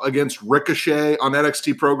show up against Ricochet on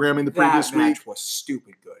NXT programming the previous week? That match was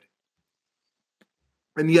stupid good.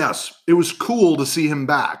 And yes, it was cool to see him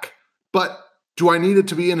back. But do I need it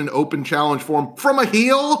to be in an open challenge form from a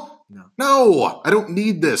heel? No, I don't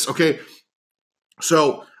need this. Okay.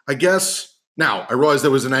 So I guess now I realized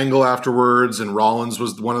there was an angle afterwards and Rollins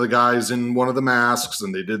was one of the guys in one of the masks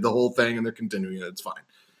and they did the whole thing and they're continuing it. It's fine.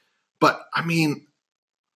 But I mean,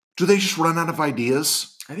 do they just run out of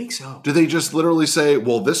ideas? I think so. Do they just literally say,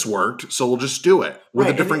 well, this worked, so we'll just do it with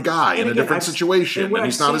a different guy in a different situation and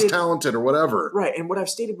he's not as talented or whatever? Right. And what I've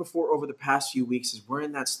stated before over the past few weeks is we're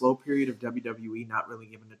in that slow period of WWE not really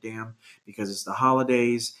giving a damn because it's the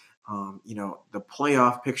holidays. The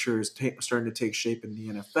playoff picture is starting to take shape in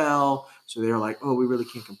the NFL. So they're like, oh, we really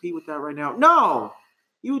can't compete with that right now. No,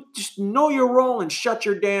 you just know your role and shut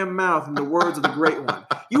your damn mouth in the words of the great one.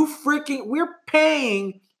 We're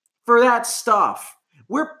paying for that stuff.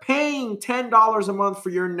 We're paying $10 a month for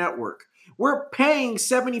your network. We're paying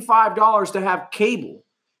 $75 to have cable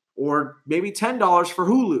or maybe $10 for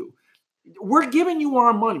Hulu. We're giving you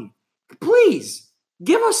our money. Please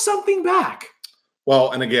give us something back.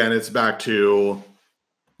 Well, and again, it's back to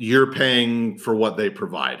you're paying for what they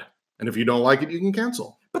provide. And if you don't like it, you can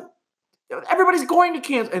cancel. But everybody's going to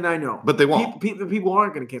cancel. And I know. But they won't. People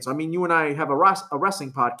aren't going to cancel. I mean, you and I have a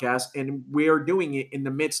wrestling podcast, and we're doing it in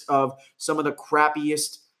the midst of some of the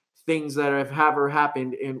crappiest things that have ever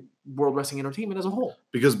happened in World Wrestling Entertainment as a whole.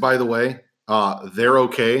 Because, by the way, they're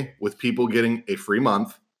okay with people getting a free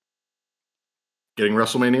month, getting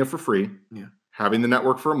WrestleMania for free, having the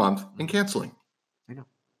network for a month, and canceling.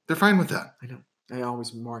 they're fine with that. I know. I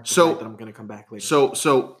always mark the So- fact that I'm going to come back later.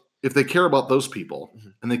 So if they care about those people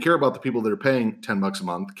Mhm. and they care about the people that are paying $10 a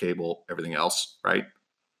month, cable, everything else, right?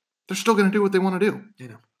 They're still going to do what they want to do. You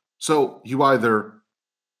know. So you either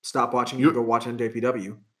Stop watching You- and go watch on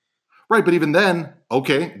JPW right, but even then,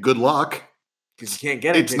 okay, good luck. because you can't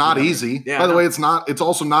get it. It's not easy. Yeah, By the I way, know. it's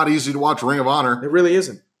also not easy to watch Ring of Honor. It really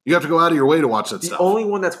isn't. You have to go out of your way to watch that The stuff. only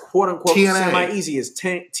one that's quote unquote TNA. semi-easy is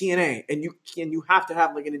TNA, and you have to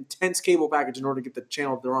have like an intense cable package in order to get the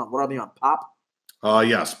channel they're on. What are they on? Pop?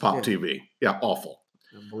 Yes, Pop Yeah. TV. Yeah, awful.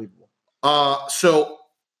 Unbelievable. So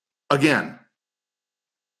again,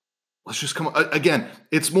 let's just come again.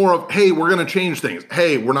 It's more of, hey, we're going to change things.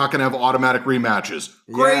 Hey, we're not going to have automatic rematches.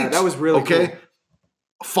 Great. Yeah, that was really okay. cool.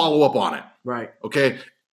 Follow up on it. Right. Okay.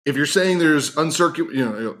 If you're saying there's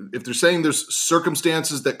if they're saying there's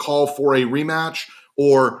circumstances that call for a rematch,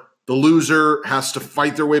 or the loser has to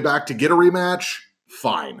fight their way back to get a rematch,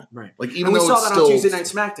 fine. Right. Like even And we though saw it's that still on Tuesday Night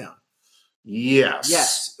SmackDown. Yes.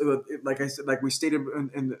 Yes, like I said, like we stated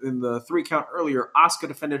in the 3 count earlier, Asuka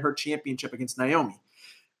defended her championship against Naomi,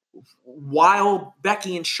 while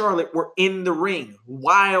Becky and Charlotte were in the ring.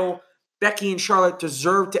 While Becky and Charlotte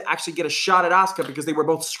deserved to actually get a shot at Asuka because they were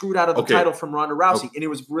both screwed out of the Okay. title from Ronda Rousey, and it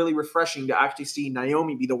was really refreshing to actually see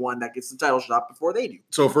Naomi be the one that gets the title shot before they do.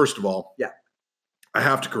 So first of all, Yeah. I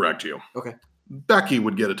have to correct you. Okay. Becky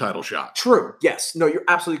would get a title shot True. Yes. No, you're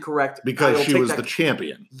absolutely correct. because I will she take was that- the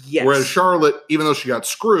champion. Yes. Whereas Charlotte, even though she got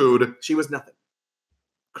screwed, she was nothing.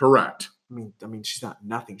 correct. I mean, she's not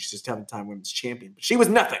nothing. She's just 7-time women's champion, but she was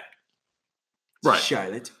nothing. Right.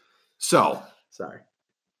 Charlotte. So Sorry.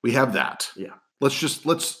 we have that. Yeah.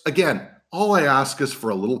 Let's again, all I ask is for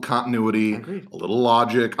a little continuity, Agreed. a little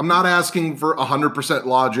logic. I'm not asking for 100%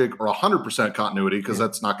 logic or 100% continuity because Yeah.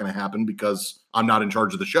 that's not going to happen because I'm not in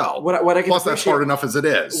charge of the show. What I can Plus, that's appreciate- hard enough as it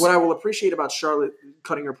is. What I will appreciate about Charlotte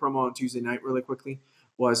cutting her promo on Tuesday night really quickly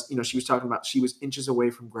was, she was talking about she was inches away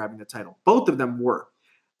from grabbing the title. Both of them were.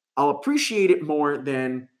 I'll appreciate it more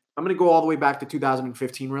than I'm going to go all the way back to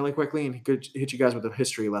 2015 really quickly and hit you guys with a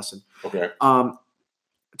history lesson. Okay.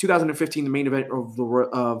 2015, the main event of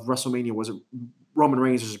WrestleMania was Roman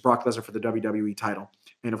Reigns versus Brock Lesnar for the WWE title.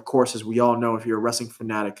 And of course, as we all know, if you're a wrestling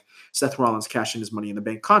fanatic, Seth Rollins cashed in his Money in the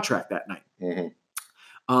Bank contract that night.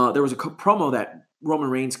 Mhm. There was a promo that Roman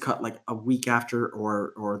Reigns cut like a week after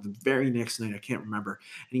or the very next night. I can't remember.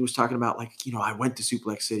 And he was talking about I went to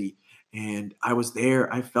Suplex City and I was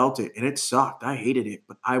there. I felt it and it sucked. I hated it,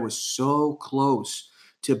 but I was so close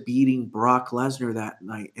to beating Brock Lesnar that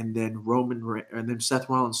night. And then Seth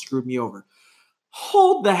Rollins screwed me over.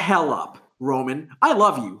 Hold the hell up, Roman. I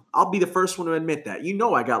love you. I'll be the first one to admit that. You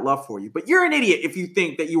know I got love for you. But you're an idiot if you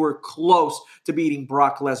think that you were close to beating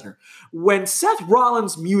Brock Lesnar. When Seth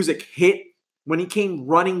Rollins' music hit, when he came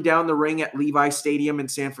running down the ring at Levi Stadium in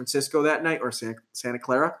San Francisco that night, or Santa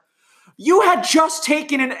Clara, you had just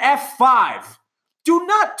taken an F5. Do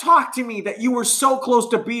not talk to me that you were so close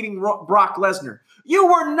to beating Brock Lesnar. You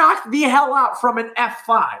were knocked the hell out from an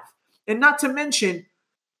F5. And not to mention,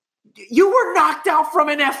 you were knocked out from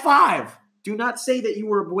an F5. Do not say that you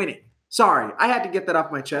were winning. Sorry, I had to get that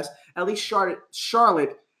off my chest. At least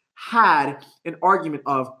Charlotte had an argument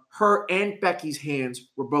of her and Becky's hands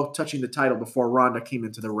were both touching the title before Ronda came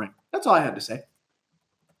into the ring. That's all I had to say.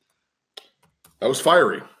 That was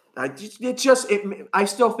fiery. I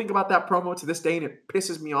still think about that promo to this day, and it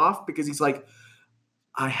pisses me off because he's like,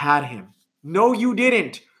 I had him. No, you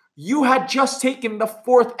didn't. You had just taken the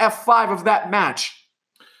 4th F5 of that match.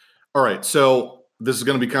 All right, so this is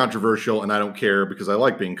going to be controversial, and I don't care because I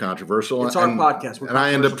like being controversial. It's our and, podcast. We're and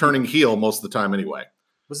I end up controversial turning heel most of the time anyway.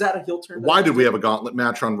 Was that a heel turn? Why did we have a gauntlet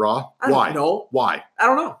match on Raw? I don't Why? know. Why? I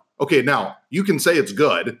don't know. Okay, now you can say it's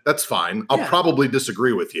good. That's fine. I'll Yeah. probably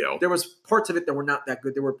disagree with you. There was parts of it that were not that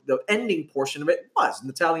good. There were the ending portion of it was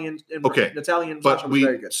Natalia and Okay, Natalia and But Sasha was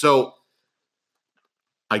very good. so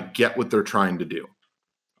I get what they're trying to do.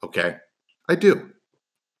 Okay, I do.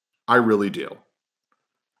 I really do.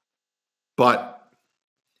 But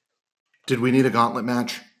did we need a gauntlet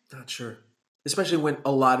match? Not sure. Especially when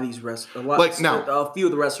a lot of these a few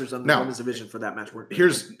of the wrestlers on the Now, women's division for that match weren't.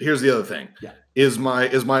 Here's the other thing. Yeah. Is my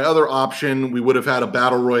other option, we would have had a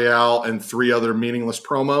battle royale and 3 other meaningless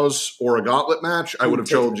promos or a gauntlet match. I would have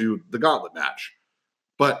told you the gauntlet match.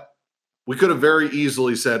 But we could have very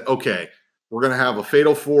easily said, okay, we're going to have a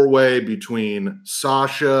fatal 4-way between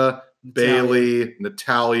Sasha, Bailey,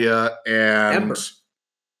 Natalia, and Ember.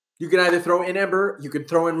 You can either throw in Ember, you can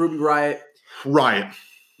throw in Ruby Riott. Riot.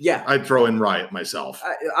 Yeah, I'd throw in Riot myself.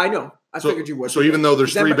 I know. I figured you would. So even though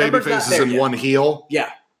there's 3 baby Ember's not faces there and yet. 1 heel, Yeah.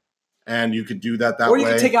 and you could do that Or you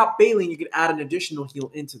way. could take out Bailey and you could add an additional heel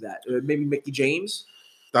into that. Maybe Mickie James.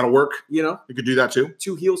 That'll work. You could do that too.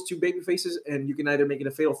 2 heels, 2 baby faces, and you can either make it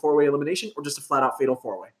a fatal 4-way elimination or just a flat out fatal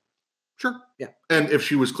 4-way. Sure. Yeah. And if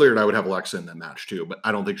she was cleared, I would have Alexa in that match too, but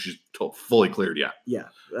I don't think she's fully cleared yet. Yeah.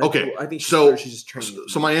 Okay. I think she's so cleared. She's just training.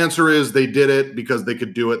 So my answer is they did it because they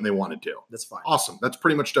could do it and they wanted to. That's fine. Awesome. That's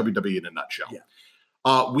pretty much WWE in a nutshell.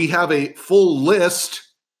 Yeah. We have a full list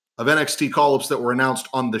of NXT call-ups that were announced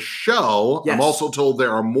on the show. Yes. I'm also told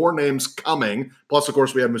there are more names coming. Plus, of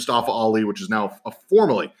course, we have Mustafa Ali, which is now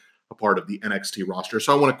formally a part of the NXT roster.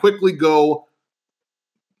 So I want to quickly go.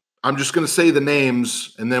 I'm just going to say the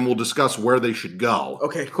names, and then we'll discuss where they should go.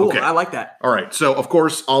 Okay, cool. Okay. I like that. All right. So, of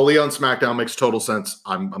course, Ali on SmackDown makes total sense.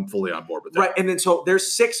 I'm fully on board with that. Right, and then so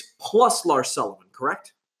there's 6 plus Lars Sullivan,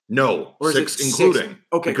 correct? No, Or is 6 it including. 6?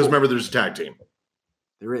 Okay, because cool. remember, there's a tag team.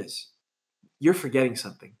 There is. You're forgetting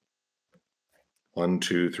something. 1,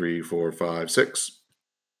 2, 3, 4, 5, 6.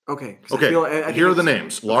 Okay. Okay. Here are the it's-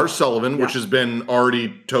 names. Lars Sullivan, Yeah. which has been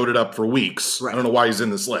already toted up for weeks. Right. I don't know why he's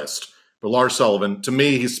in this list. But Lars Sullivan, to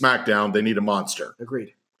me, he's SmackDown. They need a monster.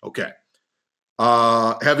 Agreed. Okay.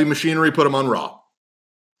 Heavy Machinery, put him on Raw.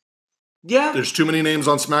 Yeah. There's too many names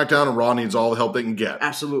on SmackDown, and Raw needs all the help they can get.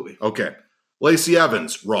 Absolutely. Okay. Lacey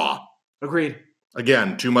Evans, Raw. Agreed.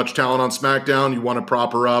 Again, too much talent on SmackDown. You want to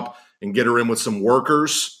prop her up and get her in with some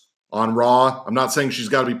workers on Raw. I'm not saying she's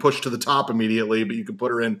got to be pushed to the top immediately, but you can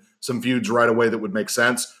put her in some feuds right away that would make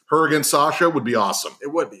sense. Her against Sasha would be awesome.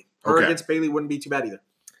 It would be. Her Okay. against Bayley wouldn't be too bad either.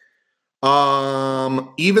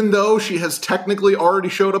 Even though she has technically already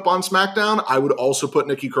showed up on SmackDown, I would also put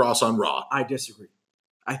Nikki Cross on Raw. I disagree.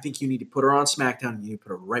 I think you need to put her on SmackDown and you need to put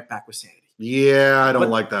her right back with Sanity. Yeah, I don't But-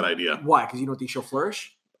 like that idea. Why? Because you don't think she'll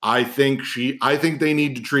flourish? I think they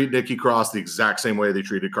need to treat Nikki Cross the exact same way they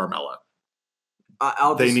treated Carmella.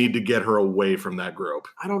 They need to get her away from that group.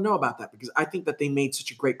 I don't know about that because I think that they made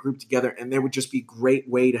such a great group together and there would just be a great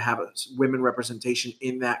way to have a women representation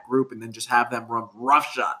in that group and then just have them run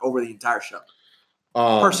roughshod over the entire show.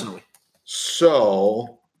 Personally.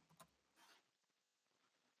 So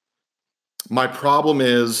my problem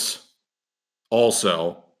is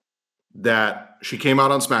also that she came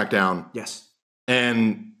out on SmackDown Yes.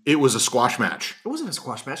 and it was a squash match. It wasn't a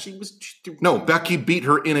squash match. No, Becky beat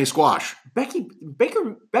her in a squash. Becky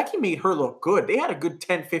made her look good. They had a good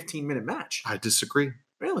 10, 15-minute match. I disagree.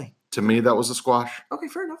 Really? To me, that was a squash. Okay,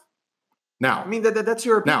 fair enough. Now, I mean, that's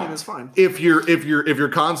your opinion. Now, That's fine. if your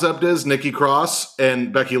concept is Nikki Cross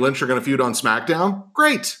and Becky Lynch are going to feud on SmackDown,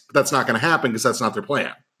 great. But that's not going to happen because that's not their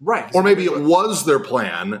plan. Right. Or maybe it was their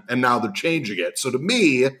plan and now they're changing it. So to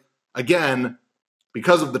me, again,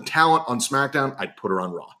 because of the talent on SmackDown, I'd put her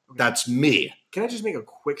on Raw. Okay. That's me. Can I just make a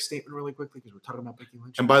quick statement really quickly because we're talking about Becky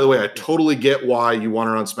Lynch? And by the way, I totally get why you want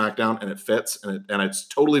her on SmackDown and it fits and it's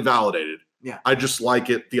totally validated. Yeah. I just like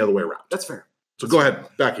it the other way around. That's fair. So go ahead,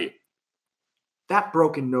 Becky. That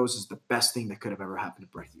broken nose is the best thing that could have ever happened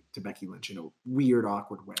to Becky Lynch in a weird,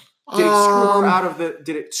 awkward way.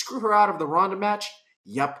 Did it screw her out of the Ronda match?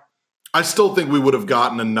 Yep. I still think we would have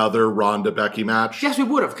gotten another Ronda Becky match. Yes, we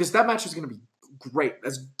would have because that match was going to be great.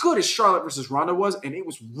 As good as Charlotte versus Ronda was, and it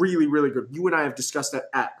was really, really good. You and I have discussed that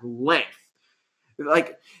at length.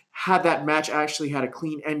 Like, had that match actually had a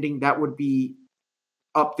clean ending, that would be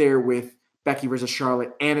up there with Becky versus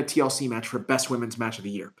Charlotte and a TLC match for best women's match of the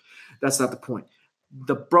year. That's not the point.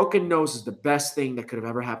 The broken nose is the best thing that could have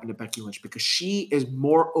ever happened to Becky Lynch because she is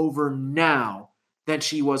more over now than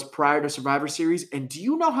she was prior to Survivor Series. And do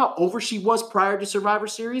you know how over she was prior to Survivor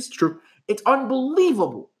Series? It's true. It's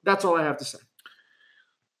unbelievable. That's all I have to say.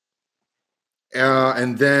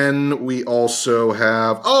 And then we also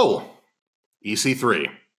have, EC3.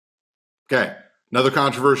 Okay. Another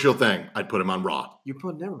controversial thing. I'd put him on Raw. You're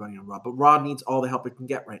putting everybody on Raw, but Raw needs all the help it can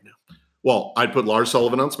get right now. Well, I'd put Lars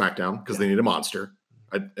Sullivan on SmackDown because they need a monster.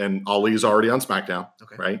 And Ali's already on SmackDown.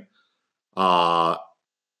 Okay. Right?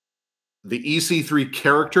 The EC3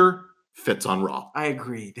 character fits on Raw. I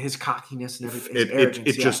agree. His cockiness and everything. His arrogance,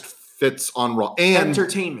 It just fits on Raw. And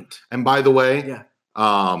entertainment. And by the way, Yeah.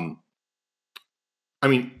 I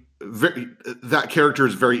mean, that character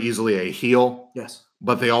is very easily a heel. Yes.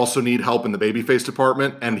 But they also need help in the babyface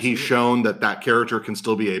department, and he's shown that character can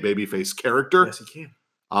still be a babyface character. Yes, he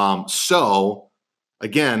I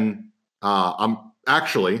can.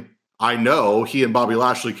 know he and Bobby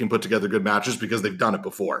Lashley can put together good matches because they've done it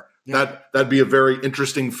before. Yeah. That'd be a very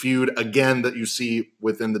interesting feud again that you see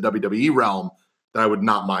within the WWE realm that I would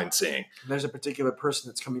not mind seeing. There's a particular person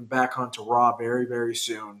that's coming back onto Raw very, very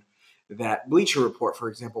soon. That Bleacher Report, for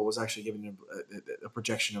example, was actually giving a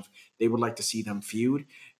projection of they would like to see them feud.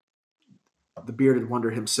 The Bearded Wonder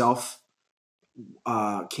himself,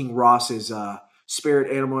 King Ross's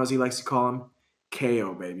spirit animal, as he likes to call him,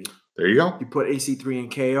 KO, baby. There you go. You put AC3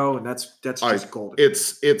 and KO, and that's just golden.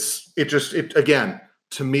 Again,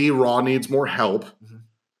 to me, Raw needs more help. Mm-hmm.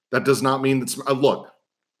 That does not mean that look,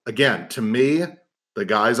 again, to me, the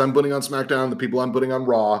guys I'm putting on SmackDown, the people I'm putting on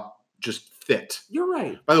Raw just fit. You're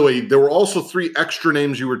right. By the way, there were also 3 extra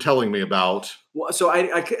names you were telling me about. Well, so I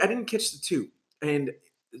didn't catch the 2. And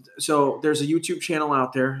so there's a YouTube channel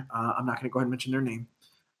out there. I'm not going to go ahead and mention their name.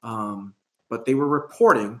 But they were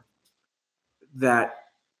reporting that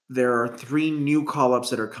there are 3 new call-ups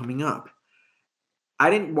that are coming up. I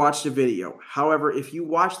didn't watch the video. However, if you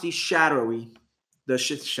watch the shadow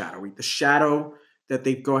that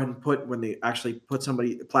they go ahead and put when they actually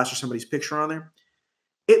plaster somebody's picture on there,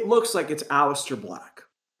 it looks like it's Aleister Black.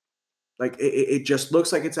 Like it just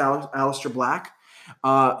looks like it's Aleister Black.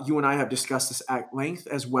 You and I have discussed this at length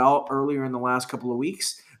as well earlier in the last couple of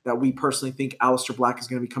weeks, that we personally think Aleister Black is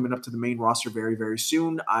going to be coming up to the main roster very, very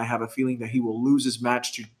soon. I have a feeling that he will lose his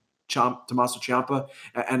match to Tommaso Ciampa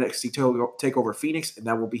at NXT TakeOver Phoenix, and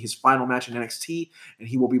that will be his final match in NXT, and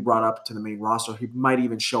he will be brought up to the main roster. He might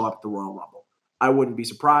even show up at the Royal Rumble. I wouldn't be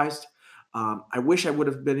surprised. I wish I would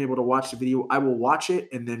have been able to watch the video. I will watch it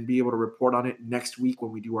and then be able to report on it next week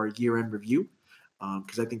when we do our year-end review,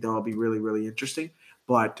 because I think that will be really, really interesting.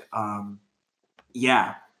 But,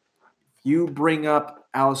 yeah, if you bring up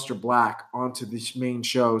Aleister Black onto these main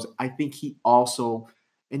shows, I think he also –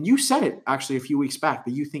 and you said it actually a few weeks back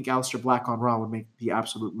that you think Aleister Black on Raw would make the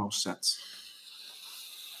absolute most sense.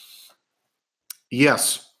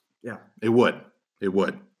 Yes. Yeah. It would. It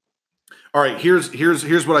would. All right, here's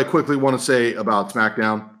what I quickly want to say about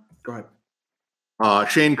SmackDown. Go ahead.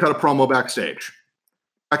 Shane cut a promo backstage.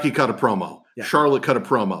 Becky cut a promo. Yeah. Charlotte cut a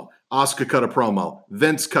promo. Asuka cut a promo.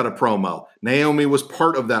 Vince cut a promo. Naomi was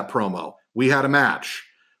part of that promo. We had a match.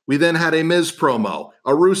 We then had a Miz promo,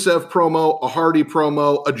 a Rusev promo, a Hardy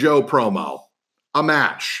promo, a Joe promo, a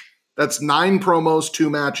match. That's 9 promos, 2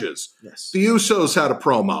 matches. Yes. The Usos had a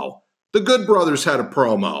promo. The Good Brothers had a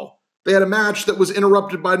promo. They had a match that was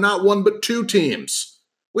interrupted by not 1 but 2 teams.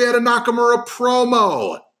 We had a Nakamura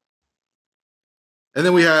promo. And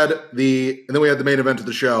then we had the main event of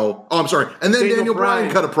the show. Oh, I'm sorry. And then Daniel Bryan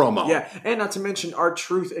cut a promo. Yeah, and not to mention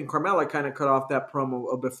R-Truth and Carmella kind of cut off that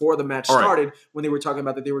promo before the match started when they were talking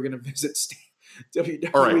about that they were going to visit WWE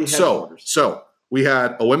All right, headquarters. So we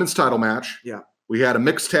had a women's title match. Yeah. We had a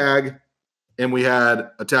mixed tag, and we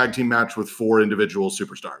had a tag team match with 4 individual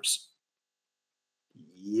superstars.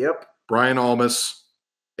 Yep. Brian Almas,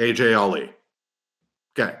 AJ Ali.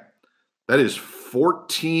 Okay. That is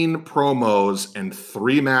 14 promos and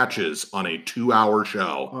 3 matches on a 2-hour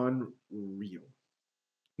show. Unreal.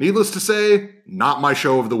 Needless to say, not my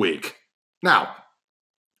show of the week. Now,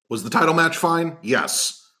 was the title match fine?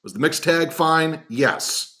 Yes. Was the mixed tag fine?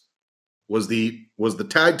 Yes. Was the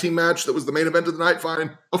tag team match that was the main event of the night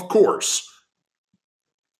fine? Of course.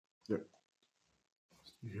 Yep.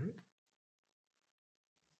 Mm-hmm.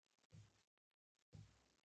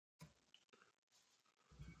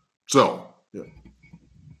 So, yeah.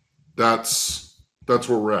 That's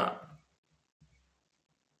where we're at.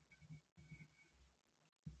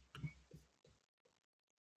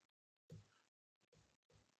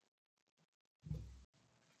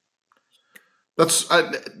 That's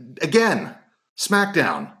again,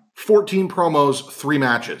 SmackDown, 14 promos, 3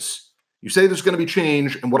 matches. You say there's going to be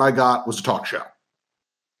change, and what I got was a talk show.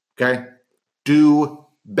 Okay? Do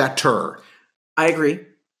better. I agree.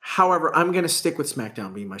 However, I'm going to stick with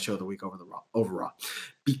SmackDown being my show of the week over Raw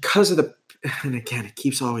because of the, and again, it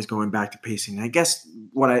keeps always going back to pacing. I guess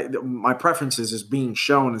my preference is being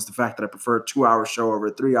shown is the fact that I prefer a 2-hour show over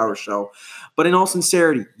a 3-hour show. But in all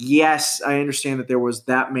sincerity, yes, I understand that there was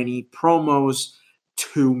that many promos,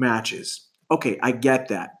 2 matches. Okay, I get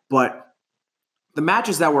that. But the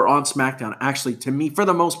matches that were on SmackDown actually, to me, for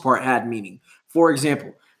the most part, had meaning. For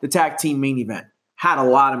example, the tag team main event had a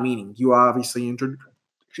lot of meaning. You obviously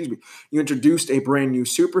you introduced a brand new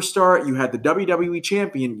superstar. You had the WWE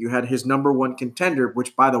champion. You had his number 1 contender,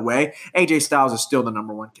 which, by the way, AJ Styles is still the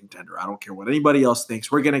number 1 contender. I don't care what anybody else thinks.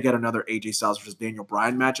 We're going to get another AJ Styles versus Daniel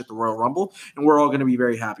Bryan match at the Royal Rumble, and we're all going to be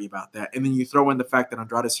very happy about that. And then you throw in the fact that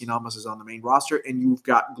Andrade Cien Almas is on the main roster, and you've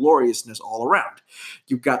got gloriousness all around.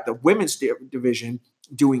 You've got the women's division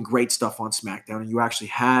doing great stuff on SmackDown, and you actually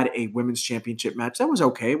had a women's championship match. That was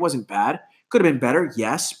okay. It wasn't bad. Could have been better,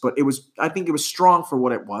 yes, but I think it was strong for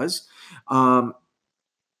what it was.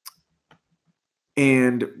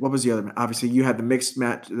 And what was the other? Obviously, you had the mixed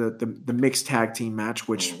match, the mixed tag team match,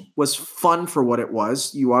 which was fun for what it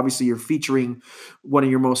was. You're featuring one of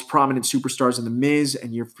your most prominent superstars in the Miz,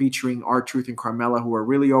 and you're featuring R-Truth and Carmella, who are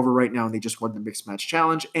really over right now, and they just won the mixed match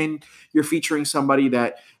challenge. And you're featuring somebody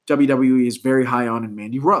that WWE is very high on, in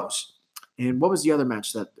Mandy Rose. And what was the other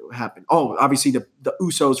match that happened? Oh, obviously the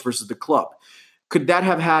Usos versus the Club. Could that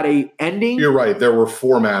have had a ending? You're right. There were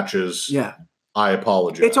 4 matches. Yeah. I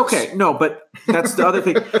apologize. It's okay. No, but that's the other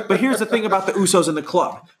thing. But here's the thing about the Usos and the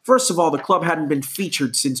Club. First of all, the Club hadn't been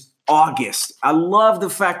featured since August. I love the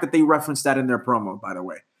fact that they referenced that in their promo, by the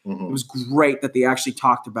way. Mm-hmm. It was great that they actually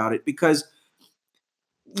talked about it because,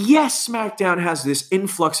 yes, SmackDown has this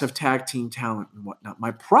influx of tag team talent and whatnot.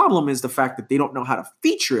 My problem is the fact that they don't know how to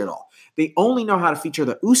feature it all. They only know how to feature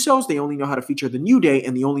the Usos, they only know how to feature the New Day,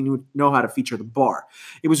 and they only know how to feature the Bar.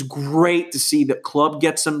 It was great to see the Club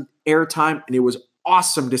get some airtime, and it was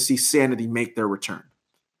awesome to see Sanity make their return.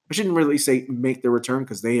 I shouldn't really say make their return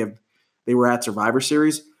because they were at Survivor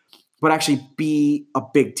Series, but actually be a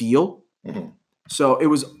big deal. Mm-hmm. So it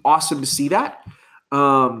was awesome to see that.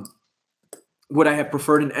 Would I have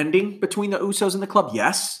preferred an ending between the Usos and the Club?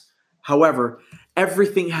 Yes. However,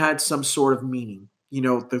 everything had some sort of meaning. You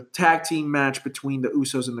know, the tag team match between the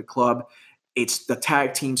Usos and the Club, it's the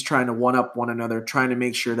tag teams trying to one-up one another, trying to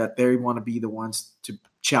make sure that they want to be the ones to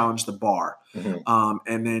challenge the Bar. Mm-hmm.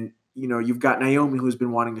 And then, you know, you've got Naomi, who's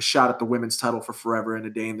been wanting to shot at the women's title for forever and a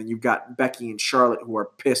day. And then you've got Becky and Charlotte, who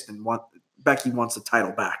are pissed and Becky wants the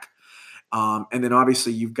title back. And then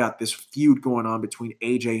obviously you've got this feud going on between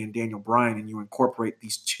AJ and Daniel Bryan, and you incorporate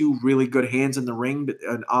these 2 really good hands in the ring,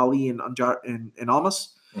 Ali and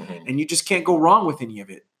Almas. Mm-hmm. And you just can't go wrong with any of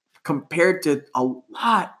it compared to a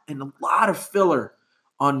lot of filler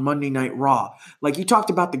on Monday Night Raw. Like you talked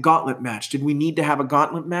about the gauntlet match. Did we need to have a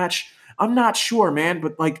gauntlet match? I'm not sure, man.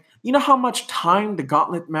 But like, you know how much time the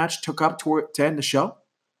gauntlet match took up to end the show?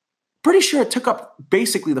 Pretty sure it took up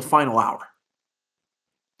basically the final hour.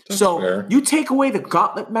 That's so fair. You take away the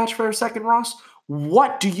gauntlet match for a second, Ross.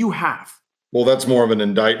 What do you have? Well, that's more of an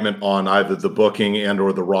indictment on either the booking and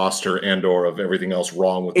or the roster and or of everything else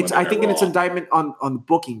wrong with it. I think it's indictment on the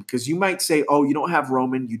booking because you might say, oh, you don't have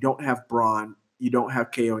Roman, you don't have Braun, you don't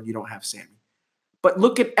have KO, and you don't have Sammy. But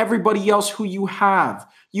look at everybody else who you have.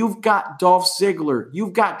 You've got Dolph Ziggler.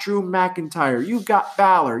 You've got Drew McIntyre. You've got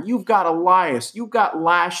Balor. You've got Elias. You've got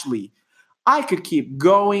Lashley. I could keep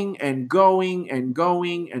going and going and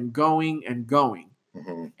going and going and going.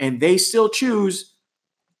 Mm-hmm. And they still choose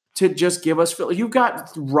to just give us filler. You've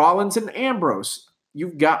got Rollins and Ambrose.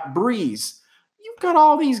 You've got Breeze. You've got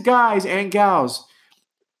all these guys and gals,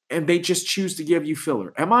 and they just choose to give you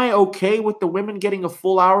filler. Am I okay with the women getting a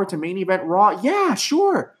full hour to main event Raw? Yeah,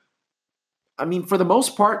 sure. I mean, for the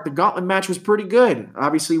most part, the gauntlet match was pretty good.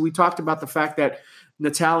 Obviously, we talked about the fact that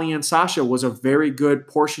Natalya and Sasha was a very good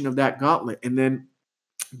portion of that gauntlet. And then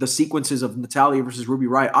the sequences of Natalya versus Ruby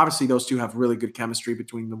Riott, obviously those two have really good chemistry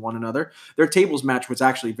between one another. Their tables match was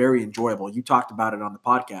actually very enjoyable. You talked about it on the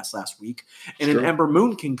podcast last week. And an Ember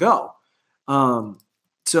Moon can go.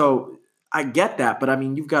 So I get that. But, I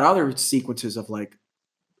mean, you've got other sequences of, like,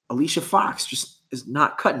 Alicia Fox just is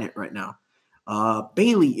not cutting it right now.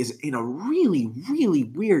 Bayley is in a really, really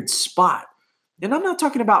weird spot. And I'm not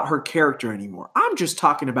talking about her character anymore. I'm just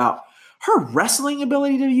talking about her wrestling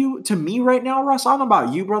ability to me right now, Russ. I don't know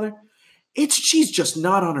about you, brother. She's just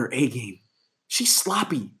not on her A game. She's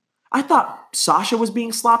sloppy. I thought Sasha was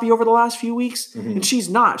being sloppy over the last few weeks, and she's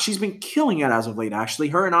not. She's been killing it as of late, actually.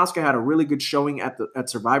 Her and Asuka had a really good showing at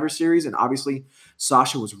Survivor Series, and obviously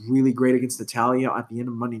Sasha was really great against Natalya at the end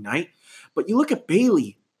of Monday night. But you look at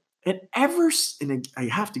Bayley, and I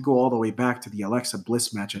have to go all the way back to the Alexa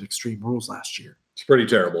Bliss match at Extreme Rules last year. It's pretty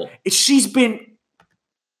terrible.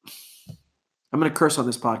 I'm going to curse on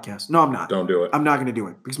this podcast. No, I'm not. Don't do it. I'm not going to do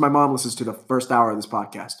it because my mom listens to the first hour of this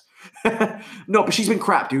podcast. No, but she's been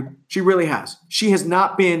crap, dude. She really has. She has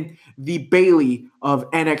not been the Bayley of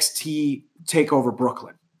NXT TakeOver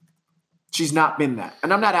Brooklyn. She's not been that.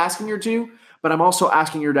 And I'm not asking her to, but I'm also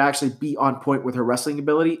asking her to actually be on point with her wrestling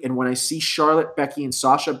ability. And when I see Charlotte, Becky, and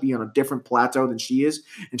Sasha be on a different plateau than she is,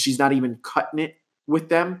 and she's not even cutting it with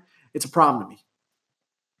them, it's a problem to me.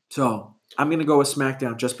 So I'm going to go with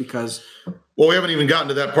SmackDown just because. Well, we haven't even gotten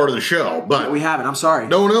to that part of the show, but we haven't. I'm sorry.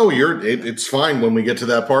 No, it's fine. When we get to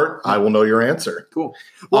that part, I will know your answer. Cool.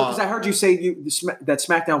 Well, because I heard you say that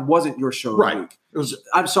SmackDown wasn't your show right. of the week.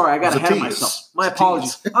 I'm sorry. I got ahead of myself. My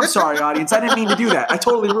apologies. I'm sorry, audience. I didn't mean to do that. I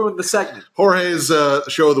totally ruined the segment. Jorge's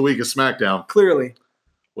show of the week is SmackDown. Clearly.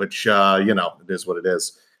 Which, it is what it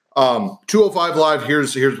is. 205 Live,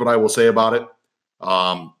 here's what I will say about it.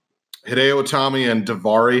 Hideo Itami and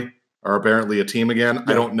Daivari are apparently a team again. Yeah.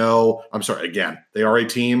 I don't know. I'm sorry, again, they are a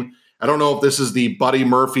team. I don't know if this is the Buddy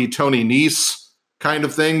Murphy, Tony Nese kind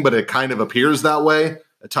of thing, but it kind of appears that way.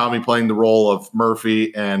 Tommy playing the role of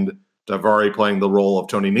Murphy and Daivari playing the role of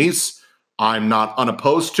Tony Nese. I'm not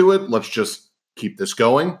unopposed to it. Let's just keep this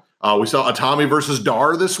going. We saw Atami versus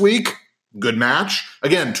Dar this week. Good match.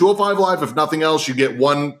 Again, 205 Live, if nothing else, you get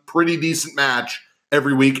one pretty decent match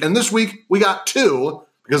every week. And this week, we got two,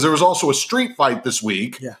 because there was also a street fight this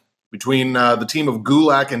week between the team of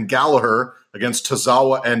Gulak and Gallagher against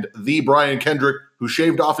Tozawa and the Brian Kendrick, who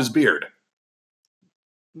shaved off his beard.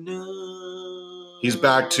 No. He's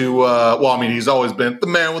back to, he's always been the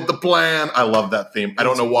man with the plan. I love that theme. I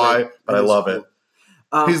don't know why, but I love it.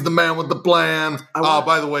 He's the man with the plan.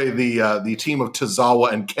 By the way, the team of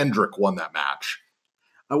Tozawa and Kendrick won that match.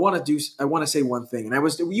 I want to say one thing,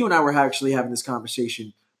 and you and I were actually having this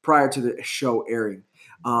conversation prior to the show airing,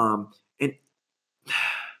 and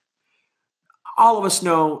all of us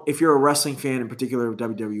know, if you're a wrestling fan, in particular of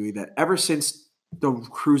WWE, that ever since the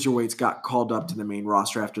cruiserweights got called up to the main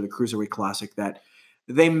roster after the Cruiserweight Classic, that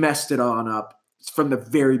they messed it on up from the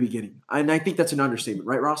very beginning, and I think that's an understatement,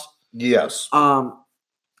 right, Ross? Yes.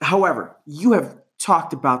 However, you have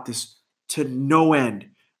talked about this to no end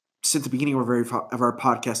since the beginning of our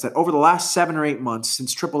podcast, that over the last 7 or 8 months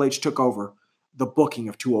since Triple H took over the booking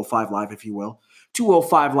of 205 Live, if you will,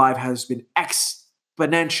 205 Live has been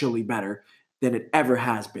exponentially better than it ever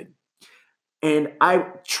has been. And I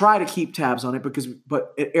try to keep tabs on it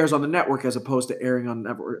but it airs on the network as opposed to airing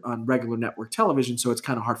on regular network television, so it's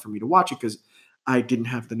kind of hard for me to watch it because I didn't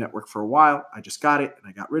have the network for a while. I just got it, and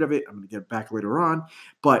I got rid of it. I'm going to get it back later on.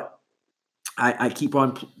 But I keep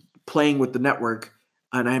on playing with the network,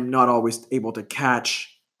 and I'm not always able to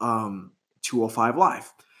catch 205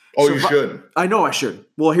 Live. Oh, so you should. I know I should.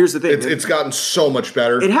 Well, here's the thing. It's gotten so much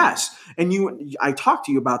better. It has. And I talked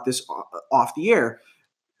to you about this off the air.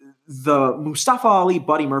 The Mustafa Ali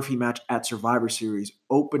Buddy Murphy match at Survivor Series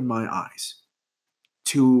opened my eyes.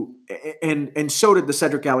 And so did the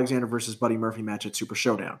Cedric Alexander versus Buddy Murphy match at Super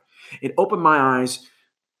Showdown. It opened my eyes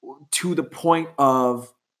to the point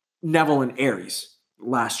of Neville and Aries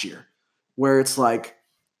last year, where it's like,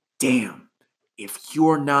 damn, if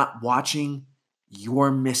you're not watching,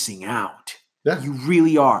 you're missing out. Yeah. You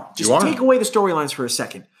really are. Just take away the storylines for a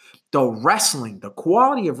second. The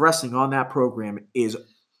quality of wrestling on that program is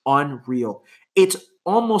unreal. It's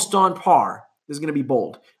almost on par. This is going to be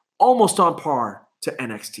bold. Almost on par to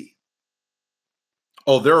NXT.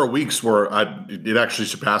 Oh, there are weeks where it actually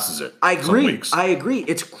surpasses it. I agree.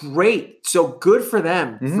 It's great. So good for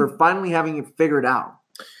them for finally having it figured out.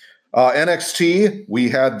 NXT, we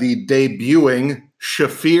had the debuting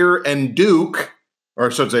Shafir and Duke, or I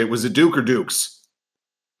should say, was it Duke or Dukes?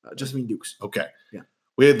 Just mean Dukes. Okay. Yeah.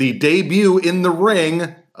 We had the debut in the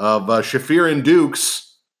ring of Shafir and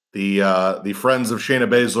Dukes, the friends of Shayna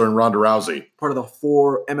Baszler and Ronda Rousey. Part of the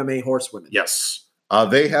 4 MMA horsewomen. Yes.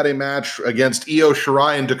 They had a match against Io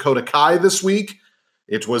Shirai and Dakota Kai this week.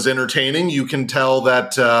 It was entertaining. You can tell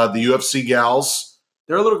that the UFC gals,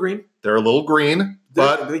 they're a little green.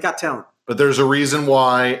 But they got talent. But there's a reason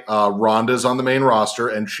why Ronda's on the main roster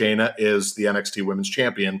and Shayna is the NXT Women's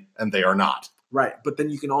Champion, and they are not. Right. But then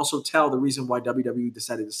you can also tell the reason why WWE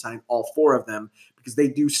decided to sign all 4 of them, because they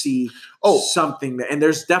do see something there, and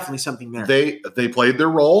there's definitely something there. They played their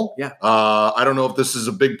role. Yeah. I don't know if this is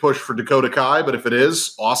a big push for Dakota Kai, but if it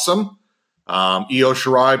is, awesome. Io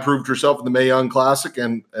Shirai proved herself in the Mae Young Classic,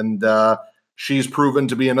 and she's proven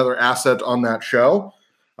to be another asset on that show.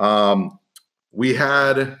 We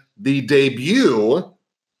had the debut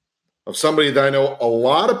of somebody that I know a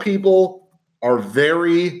lot of people are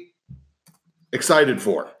very excited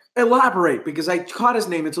for. Elaborate, because I caught his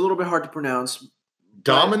name. It's a little bit hard to pronounce.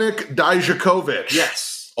 Dominik Dijakovic.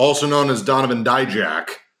 Yes. Also known as Donovan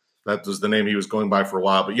Dijak. That was the name he was going by for a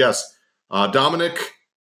while. But yes, Dominik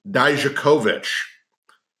Dijakovic.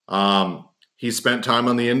 He spent time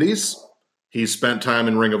on the Indies. He spent time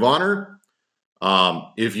in Ring of Honor.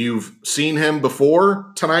 If you've seen him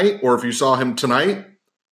before tonight, or if you saw him tonight,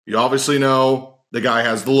 you obviously know the guy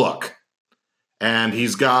has the look. And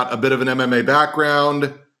he's got a bit of an MMA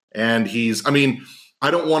background. And I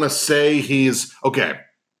don't want to say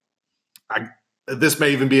this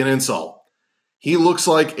may even be an insult. He looks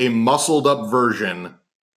like a muscled up version.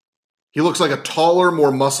 He looks like a taller,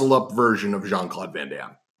 more muscled up version of Jean-Claude Van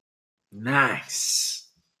Damme. Nice.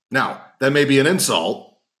 Now, that may be an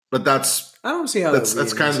insult, but I don't see how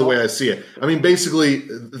that's kind of the way I see it. Basically,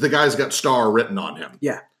 the guy's got star written on him.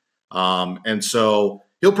 Yeah. And so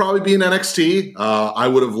he'll probably be in NXT. I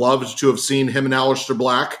would have loved to have seen him and Aleister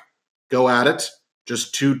Black go at it,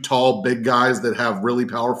 just two tall, big guys that have really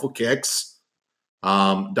powerful kicks.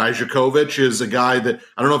 Dijakovic is a guy that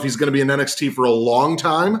I don't know if he's going to be in NXT for a long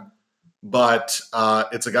time, but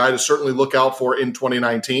it's a guy to certainly look out for in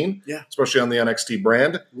 2019, especially on the NXT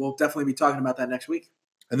brand. We'll definitely be talking about that next week.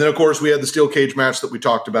 And then, of course, we had the steel cage match that we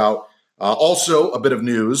talked about. Also, a bit of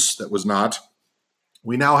news that was not.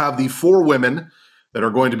 We now have the 4 women that are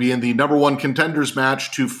going to be in the number 1 contenders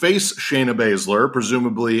match to face Shayna Baszler,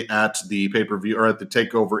 presumably at the pay-per-view or at the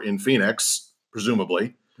takeover in Phoenix,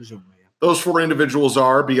 presumably. Presumably, yeah. Those 4 individuals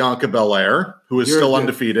are Bianca Belair, who is still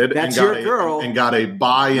undefeated and got a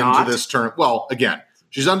bye into this turn. Well, again,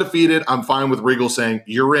 she's undefeated. I'm fine with Regal saying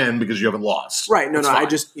you're in because you haven't lost. Right. No, fine. I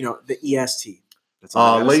just, the EST. That's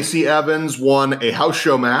all Lacey Evans won a house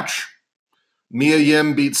show match. Mia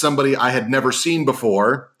Yim beat somebody I had never seen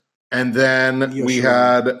before. And then we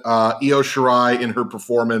had Io Shirai in her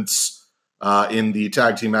performance in the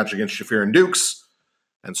tag team match against Shafir and Dukes.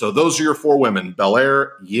 And so those are your 4 women,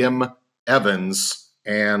 Belair, Yim, Evans,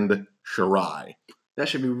 and Shirai. That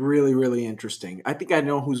should be really, really interesting. I think I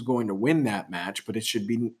know who's going to win that match, but it should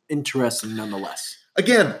be interesting nonetheless.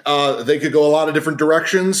 Again, they could go a lot of different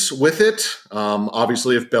directions with it.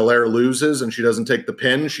 Obviously, if Belair loses and she doesn't take the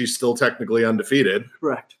pin, she's still technically undefeated.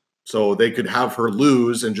 Correct. So they could have her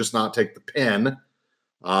lose and just not take the pin.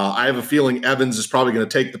 I have a feeling Evans is probably going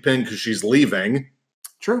to take the pin because she's leaving.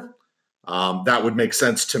 True. That would make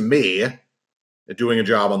sense to me, doing a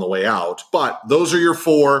job on the way out. But those are your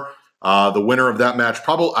 4. The winner of that match,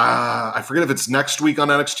 probably, I forget if it's next week on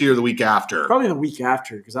NXT or the week after. Probably the week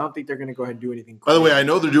after, because I don't think they're going to go ahead and do anything crazy. By the way, I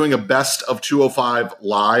know they're doing a best of 205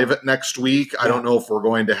 live next week. I don't know if we're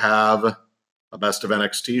going to have a best of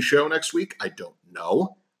NXT show next week. I don't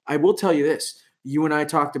know. I will tell you this. You and I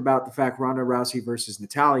talked about the fact Ronda Rousey versus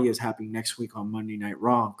Natalya is happening next week on Monday Night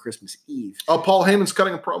Raw on Christmas Eve. Oh, Paul Heyman's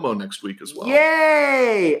cutting a promo next week as well.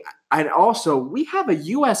 Yay! And also, we have a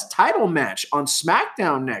U.S. title match on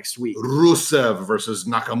SmackDown next week. Rusev versus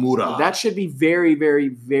Nakamura. That should be very, very,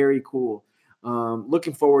 very cool.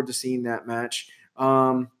 Looking forward to seeing that match.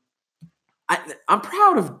 I'm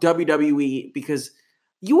proud of WWE because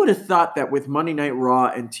you would have thought that with Monday Night Raw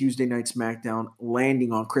and Tuesday Night SmackDown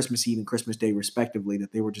landing on Christmas Eve and Christmas Day respectively,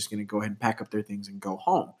 that they were just going to go ahead and pack up their things and go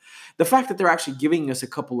home. The fact that they're actually giving us a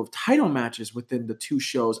couple of title matches within the 2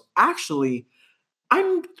 shows, actually,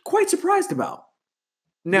 I'm quite surprised about.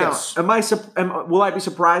 Now, Yes. will I be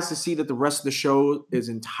surprised to see that the rest of the show is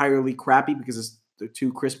entirely crappy because it's the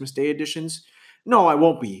 2 Christmas Day editions? No, I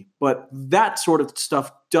won't be. But that sort of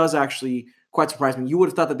stuff does actually quite surprise me. You would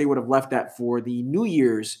have thought that they would have left that for the New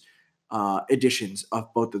Year's editions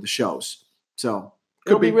of both of the shows. So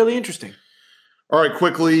it'll be really interesting. All right,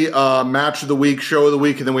 quickly, match of the week, show of the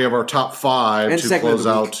week, and then we have our top 5 And to close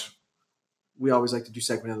out. week. We always like to do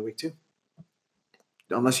segment of the week too.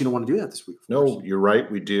 Unless you don't want to do that this week. No, you're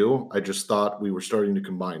right. We do. I just thought we were starting to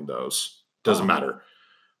combine those. Doesn't matter.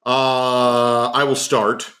 I will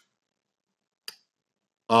start.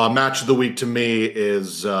 Match of the week to me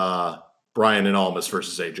is Brian and Almas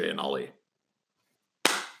versus AJ and Ali.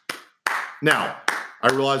 Now, I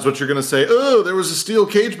realize what you're going to say. Oh, there was a steel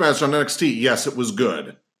cage match on NXT. Yes, it was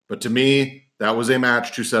good. But to me, that was a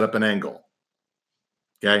match to set up an angle.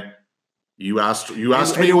 Okay? You asked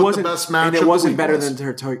me what the best match and of it the wasn't week better was.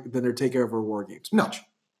 than their Takeover War Games. No.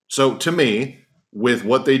 So to me, with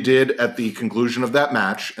what they did at the conclusion of that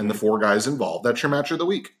match and the 4 guys involved, that's your match of the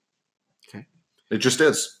week. Okay. It just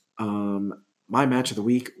is. My match of the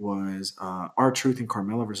week was R-Truth and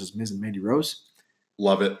Carmella versus Miz and Mandy Rose.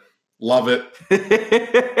 Love it. Love it.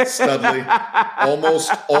 Studley.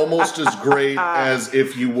 Almost as great as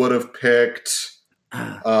if you would have picked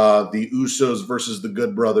the Usos versus the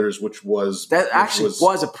Good Brothers, which was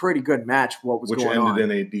a pretty good match. Which ended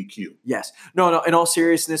in a DQ. Yes. No. In all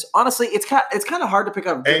seriousness, honestly, it's kind of hard to pick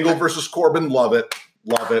up. Angle versus Corbin. Love it.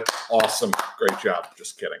 Love it. Awesome. Great job.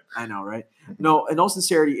 Just kidding. I know, right? No, in all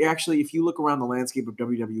sincerity, actually, if you look around the landscape of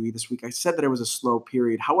WWE this week, I said that it was a slow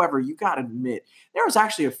period. However, you got to admit, there was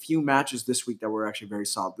actually a few matches this week that were actually very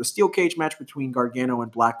solid. The steel cage match between Gargano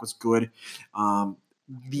and Black was good.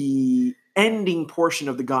 The ending portion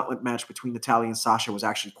of the gauntlet match between Natalya and Sasha was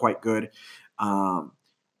actually quite good.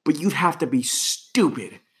 But you'd have to be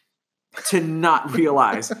stupid to not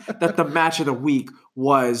realize that the match of the week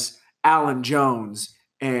was Alan Jones,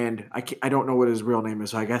 and I don't know what his real name is,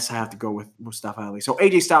 so I guess I have to go with Mustafa Ali. So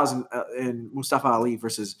AJ Styles and Mustafa Ali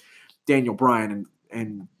versus Daniel Bryan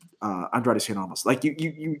and Andrade Cien Almas. Like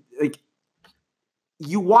you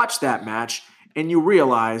watch that match and you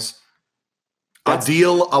realize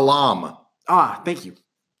Adil Alam. Thank you.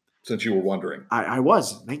 Since you were wondering. I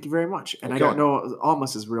was. Thank you very much. And I don't know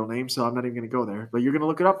Almas's real name, so I'm not even going to go there. But you're going to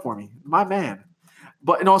look it up for me. My man.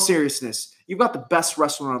 But in all seriousness, you've got the best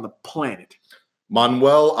wrestler on the planet.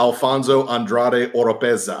 Manuel Alfonso Andrade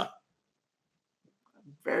Oropeza.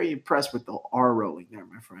 Very impressed with the R rolling there,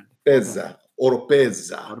 my friend. Oropeza.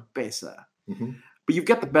 Oropeza. Mm-hmm. But you've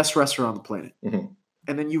got the best wrestler on the planet. Mm-hmm.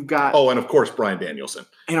 And then you've got... Oh, and of course, Bryan Danielson.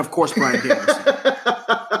 No,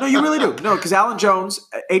 you really do. No, because Alan Jones,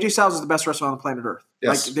 AJ Styles is the best wrestler on the planet Earth.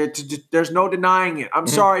 Yes. Like, there's no denying it. I'm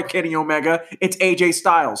sorry, Kenny Omega. It's AJ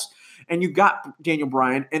Styles. And you've got Daniel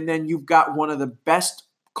Bryan, and then you've got one of the best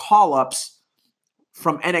call-ups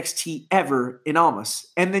from NXT ever in Almas.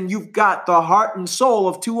 And then you've got the heart and soul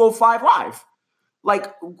of 205 Live.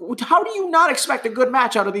 Like, how do you not expect a good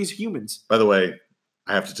match out of these humans? By the way,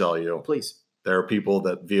 I have to tell you. Please. There are people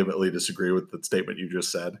that vehemently disagree with the statement you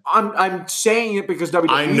just said. I'm saying it because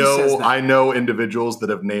WWE says that. I know individuals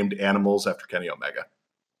that have named animals after Kenny Omega.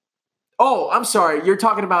 Oh, I'm sorry. You're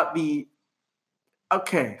talking about the...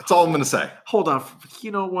 Okay. That's all I'm going to say. Hold on.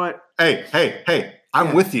 You know what? Hey.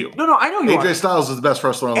 I'm with you. No, I know you AJ Styles is the best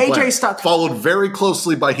wrestler on the planet. AJ Styles. Followed very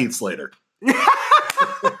closely by Heath Slater.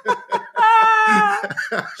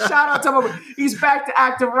 Shout out to him. He's back to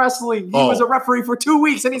active wrestling. He was a referee for 2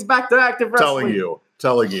 weeks, and he's back to active wrestling.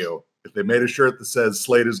 Telling you. If they made a shirt that says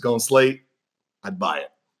Slate is going slate, I'd buy it.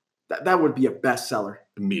 That would be a bestseller.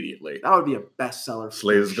 Immediately. That would be a bestseller.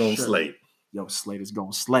 Slate is going slate. Yo, Slate is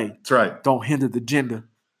going slate. That's right. Don't hinder the gender.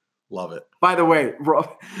 Love it. By the way,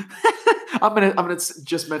 I'm gonna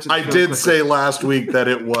just mention. I did say last week that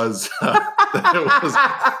it was that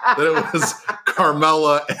it was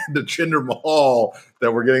Carmella and Jinder Mahal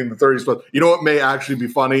that were getting the 30 spot. You know what may actually be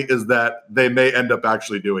funny is that they may end up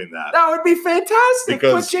actually doing that. That would be fantastic.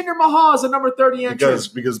 Put Jinder Mahal as a number 30 entrant.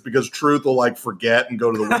 Because Truth will like forget and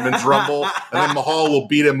go to the women's rumble, and then Mahal will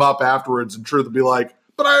beat him up afterwards, and Truth will be like,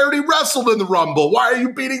 "But I already wrestled in the Rumble. Why are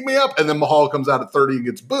you beating me up?" And then Mahal comes out at 30 and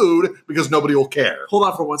gets booed because nobody will care. Hold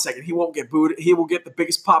on for 1 second. He won't get booed. He will get the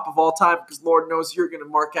biggest pop of all time because Lord knows you're going to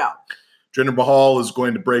mark out. Jinder Mahal is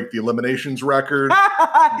going to break the eliminations record.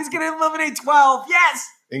 He's going to eliminate 12. Yes.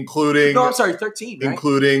 Including... No, I'm sorry, 13, right?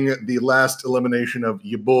 Including the last elimination of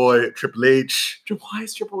your boy, Triple H. Why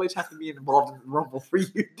does Triple H have to be involved in the Rumble for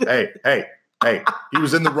you? Hey. He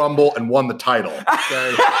was in the Rumble and won the title.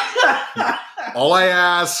 Okay? All I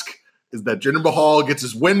ask is that Jinder Mahal gets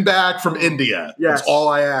his win back from India. Yes. That's all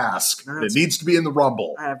I ask. It needs to be in the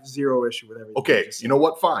Rumble. I have zero issue with everything. Okay, you know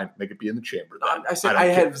what? Fine. Make it be in the chamber. Then. I said I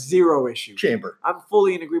have zero issue. Chamber. I'm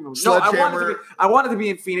fully in agreement with you. No, I wanted to be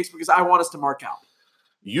in Phoenix because I want us to mark out.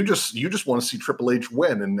 You just want to see Triple H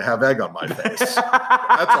win and have egg on my face.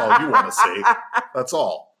 That's all you want to see. That's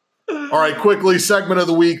all. All right, quickly, segment of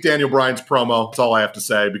the week, Daniel Bryan's promo. That's all I have to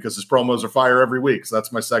say because his promos are fire every week. So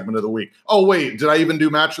that's my segment of the week. Oh, wait, did I even do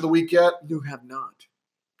match of the week yet? You have not.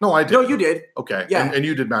 No, I did. No, you did. Okay, yeah. And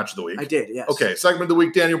you did match of the week. I did, yes. Okay, segment of the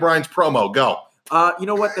week, Daniel Bryan's promo. Go. You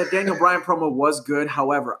know what? The Daniel Bryan promo was good.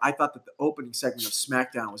 However, I thought that the opening segment of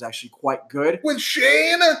SmackDown was actually quite good. With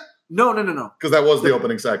Shane? No. Because that was the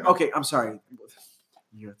opening segment. Okay, I'm sorry.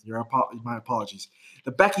 My apologies.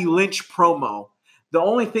 The Becky Lynch promo. The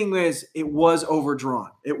only thing is, it was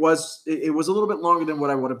overdrawn. It was a little bit longer than what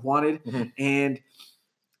I would have wanted, and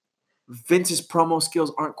Vince's promo skills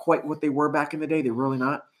aren't quite what they were back in the day. They're really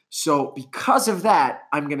not. So because of that,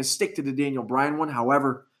 I'm going to stick to the Daniel Bryan one.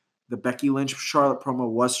 However, the Becky Lynch Charlotte promo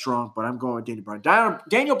was strong, but I'm going with Daniel Bryan.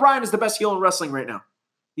 Daniel Bryan is the best heel in wrestling right now.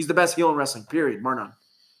 He's the best heel in wrestling. Period. Bar none.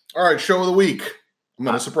 All right, show of the week. I'm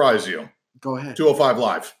going to surprise you. Go ahead. 205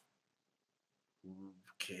 Live.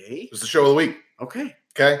 Okay. It's the show of the week. Okay.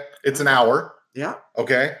 It's an hour. Yeah.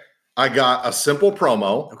 Okay. I got a simple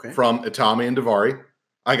promo from Itami and Daivari.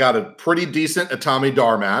 I got a pretty decent Itami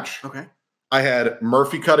Dar match. Okay. I had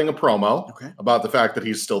Murphy cutting a promo about the fact that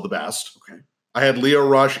he's still the best. Okay. I had Leo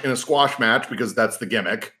Rush in a squash match because that's the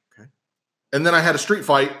gimmick. Okay. And then I had a street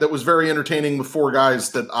fight that was very entertaining with four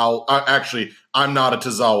guys that I'm not a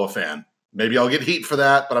Tozawa fan. Maybe I'll get heat for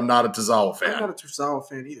that, but I'm not a Tozawa fan. I'm not a Tozawa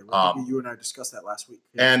fan either. You and I discussed that last week.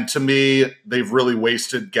 Yeah. And to me, they've really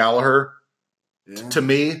wasted Gallagher. Yeah. To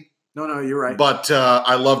me. No, you're right. But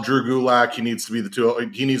I love Drew Gulak. He needs to be the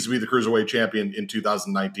cruiserweight champion in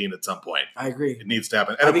 2019 at some point. I agree. It needs to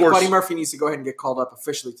happen. And I of think course, Buddy Murphy needs to go ahead and get called up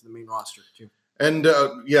officially to the main roster too. And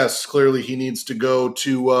yes, clearly he needs to go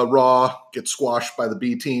to Raw, get squashed by the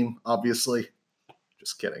B team. Obviously,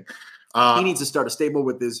 just kidding. He needs to start a stable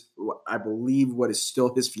with I believe, what is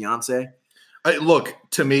still his fiance. Look,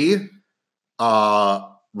 to me,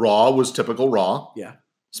 Raw was typical Raw. Yeah.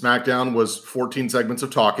 SmackDown was 14 segments of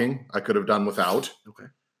talking I could have done without. Okay.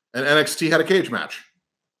 And NXT had a cage match.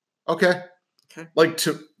 Okay. Okay. Like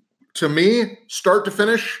to me, start to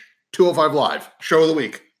finish, 205 Live, show of the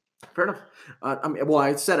week. Fair enough.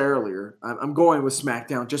 I said earlier, I'm going with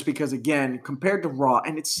SmackDown just because, again, compared to Raw,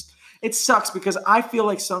 and it sucks because I feel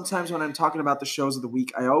like sometimes when I'm talking about the shows of the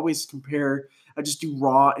week, I just do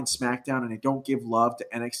Raw and SmackDown, and I don't give love to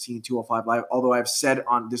NXT and 205 Live. Although I've said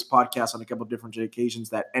on this podcast on a couple of different occasions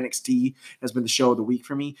that NXT has been the show of the week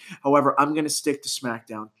for me. However, I'm going to stick to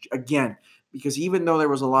SmackDown again. Because even though there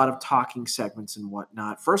was a lot of talking segments and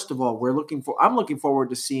whatnot, first of all, I'm looking forward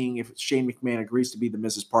to seeing if Shane McMahon agrees to be the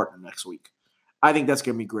Miz's partner next week. I think that's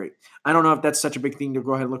going to be great. I don't know if that's such a big thing to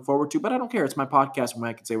go ahead and look forward to, but I don't care. It's my podcast where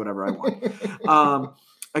I can say whatever I want.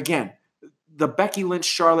 Again, the Becky Lynch,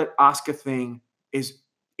 Charlotte, Asuka thing is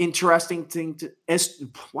interesting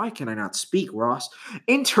why can I not speak, Ross?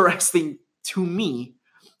 Interesting to me.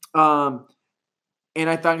 And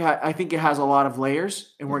I think it has a lot of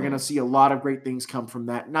layers, and we're going to see a lot of great things come from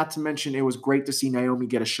that. Not to mention, it was great to see Naomi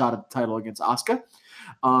get a shot at the title against Asuka.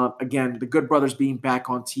 Again, the Good Brothers being back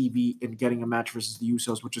on TV and getting a match versus the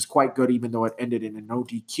Usos, which is quite good, even though it ended in a no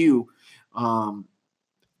DQ,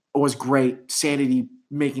 was great. Sanity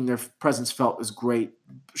making their presence felt is great.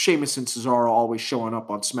 Sheamus and Cesaro always showing up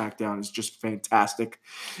on SmackDown is just fantastic.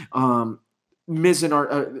 Miz and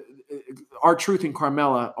R-Truth and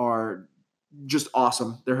Carmella are just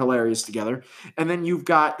awesome. They're hilarious together. And then you've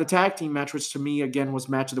got the tag team match, which to me, again, was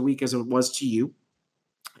match of the week as it was to you.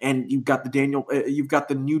 And you've got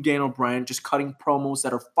the new Daniel Bryan just cutting promos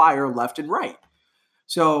that are fire left and right.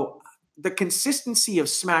 So the consistency of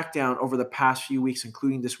SmackDown over the past few weeks,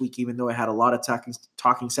 including this week, even though I had a lot of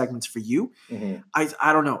talking segments for you,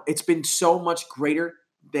 I don't know. It's been so much greater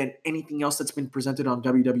than anything else that's been presented on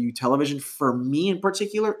WWE television for me in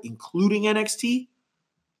particular, including NXT,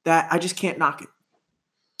 that I just can't knock it.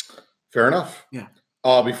 Fair enough. Yeah.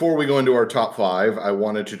 Before we go into our top 5, I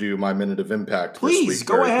wanted to do my Minute of Impact this week. Please,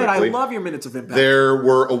 go ahead. Quickly. I love your Minutes of Impact. There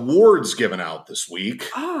were awards given out this week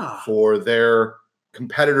for their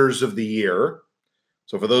competitors of the year.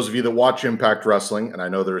 So for those of you that watch Impact Wrestling, and I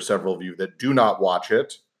know there are several of you that do not watch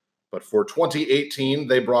it, but for 2018,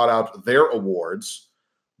 they brought out their awards.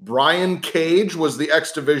 Brian Cage was the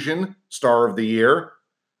X Division Star of the Year.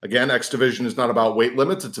 Again, X Division is not about weight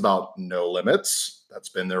limits. It's about no limits. That's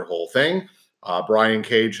been their whole thing. Brian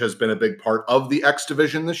Cage has been a big part of the X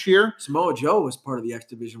Division this year. Samoa Joe was part of the X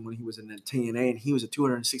Division when he was in the TNA, and he was a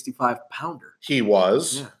 265-pounder. He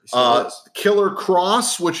was. Yeah, he still is. Killer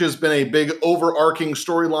Cross, which has been a big overarching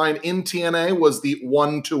storyline in TNA, was the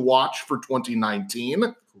one to watch for 2019.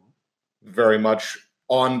 Cool. Very much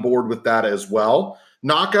on board with that as well.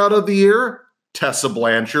 Knockout of the Year, Tessa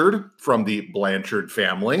Blanchard from the Blanchard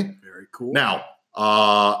family. Very cool. Now,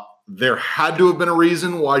 there had to have been a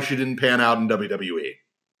reason why she didn't pan out in WWE.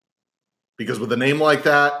 Because with a name like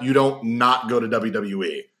that, you don't not go to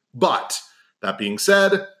WWE. But that being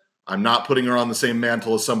said, I'm not putting her on the same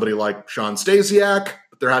mantle as somebody like Shawn Stasiak,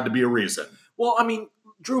 but there had to be a reason. Well, I mean,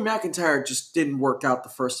 Drew McIntyre just didn't work out the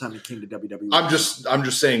first time he came to WWE. I'm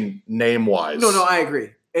just saying name-wise. No, I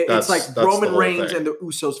agree. It's like Roman Reigns thing. And the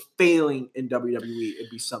Usos failing in WWE. It'd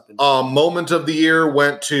be something. Moment of the year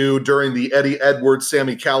went to, during the Eddie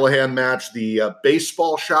Edwards-Sami Callihan match, the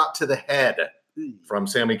baseball shot to the head from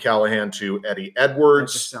Sami Callihan to Eddie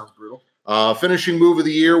Edwards. That just sounds brutal. Finishing move of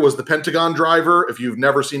the year was the Pentagon Driver. If you've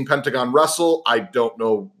never seen Pentagon wrestle, I don't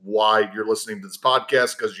know why you're listening to this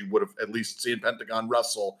podcast, because you would have at least seen Pentagon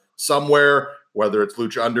wrestle somewhere, whether it's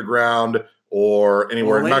Lucha Underground or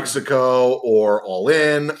anywhere in Mexico or All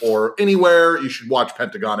In or anywhere. You should watch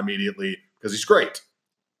Pentagon immediately because he's great.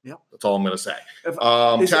 Yep. That's all I'm going to say.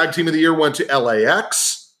 Tag Team of the Year went to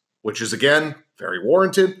LAX, which is, again, very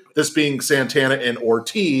warranted. This being Santana and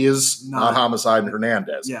Ortiz, not Homicide and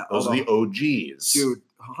Hernandez. Yeah, those are the OGs. Dude,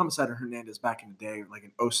 Homicide and Hernandez back in the day, like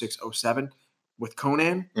in 06, 07, with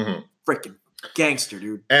Conan, freaking gangster,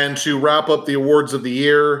 dude. And to wrap up the awards of the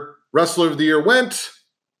year, Wrestler of the Year went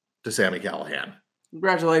to Sami Callihan.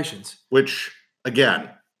 Congratulations. Which, again,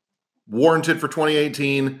 warranted for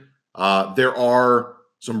 2018. There are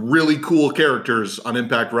some really cool characters on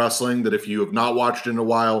Impact Wrestling that if you have not watched in a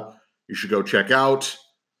while, you should go check out.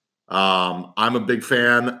 I'm a big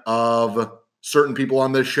fan of certain people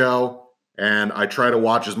on this show, and I try to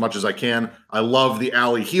watch as much as I can. I love the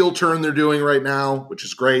Alley heel turn they're doing right now, which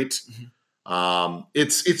is great.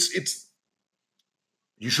 It's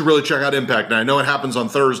you should really check out Impact. Now, I know it happens on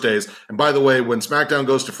Thursdays. And by the way, when SmackDown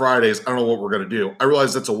goes to Fridays, I don't know what we're going to do. I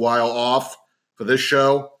realize that's a while off for this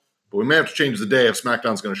show, but we may have to change the day if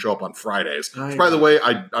SmackDown's going to show up on Fridays. Which, by the way,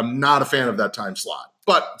 I'm not a fan of that time slot,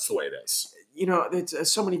 but it's the way it is.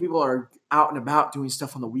 it's so many people are out and about doing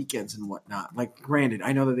stuff on the weekends and whatnot. Like, granted,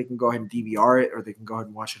 I know that they can go ahead and DVR it or they can go ahead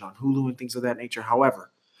and watch it on Hulu and things of that nature.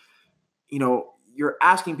 However, you're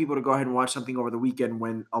asking people to go ahead and watch something over the weekend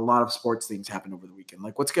when a lot of sports things happen over the weekend.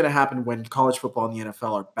 Like, what's going to happen when college football and the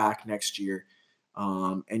NFL are back next year,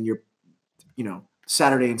 and you're,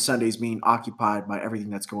 Saturday and Sundays being occupied by everything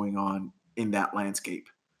that's going on in that landscape.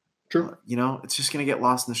 True. It's just going to get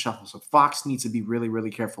lost in the shuffle. So Fox needs to be really,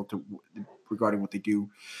 really careful regarding what they do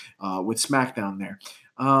with SmackDown there.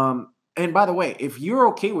 And by the way, if you're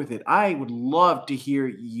okay with it, I would love to hear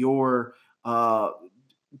your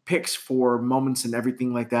picks for moments and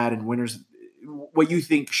everything like that, and winners, what you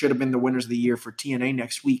think should have been the winners of the year for TNA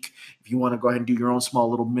next week. If you want to go ahead and do your own small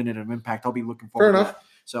little minute of impact, I'll be looking forward to that.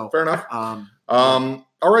 So fair enough.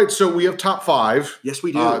 All right, so we have top 5. Yes,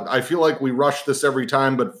 we do. I feel like we rush this every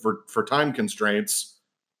time, but for time constraints,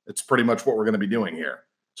 it's pretty much what we're going to be doing here.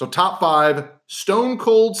 So top 5 Stone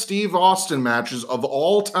Cold Steve Austin matches of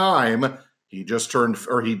all time. He just turned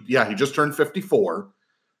 54.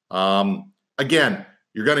 Again,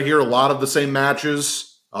 you're going to hear a lot of the same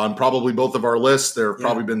matches on probably both of our lists. There have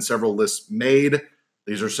probably been several lists made.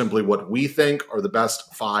 These are simply what we think are the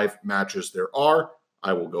best 5 matches there are.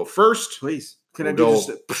 I will go first. Please. Can I do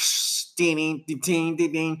just ding, ding, ding,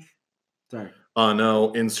 ding, ding? Sorry.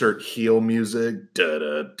 No, insert heel music. Da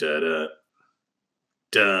da da da.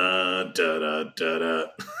 Da da da da da.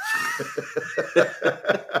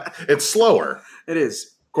 It's slower. It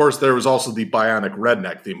is. Of course, there was also the Bionic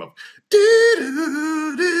Redneck theme of.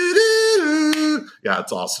 Yeah,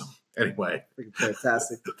 it's awesome. Anyway.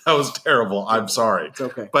 Fantastic. That was terrible. I'm sorry. It's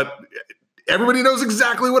okay. But everybody knows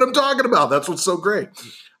exactly what I'm talking about. That's what's so great.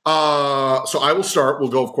 So I will start. We'll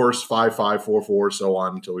go, of course, 5, 5, 4, 4, so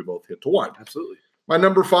on until we both hit to 1. Absolutely. My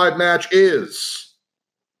number 5 match is,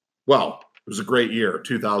 well, it was a great year.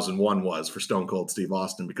 2001 was for Stone Cold Steve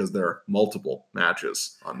Austin because there are multiple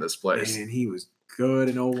matches on this place. And he was good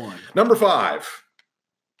in 01. Number 5,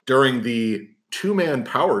 during the 2-man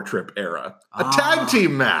power trip era, a tag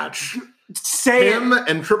team match. Him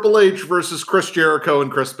and Triple H versus Chris Jericho and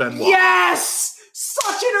Chris Benoit. Yes!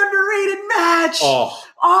 Such an underrated match. Oh,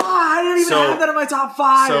 I didn't even have that in my top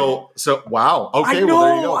 5. So wow. Okay, well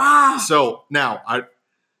there you go. So now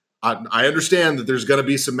I understand that there's going to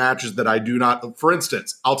be some matches that I do not. For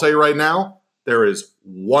instance, I'll tell you right now, there is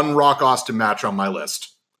one Rock Austin match on my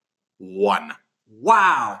list. One.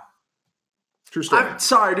 Wow. True story. I'm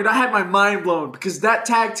sorry, dude. I had my mind blown because that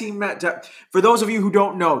tag team match. For those of you who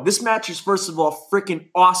don't know, this match is first of all freaking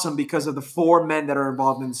awesome because of the 4 men that are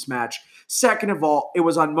involved in this match. Second of all, it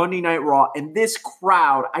was on Monday Night Raw, and this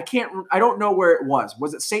crowd, I don't know where it was.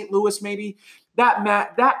 Was it St. Louis maybe?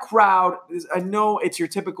 That crowd is, I know it's your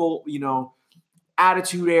typical,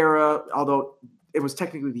 Attitude Era, although it was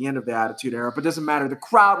technically the end of the Attitude Era, but it doesn't matter. The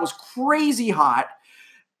crowd was crazy hot,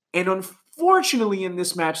 and unfortunately in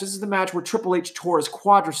this match, this is the match where Triple H tore his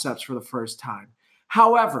quadriceps for the first time.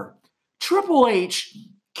 However, Triple H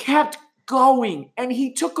kept going, and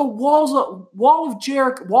he took a walls of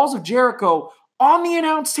Jericho on the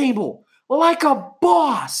announce table like a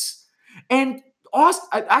boss. And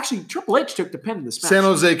actually, Triple H took the pin in this match. San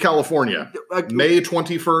Jose, California, May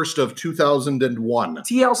 21st of 2001.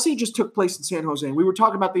 TLC just took place in San Jose, and we were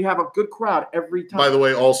talking about they have a good crowd every time. By the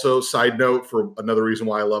way, also, side note for another reason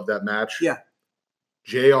why I love that match. Yeah.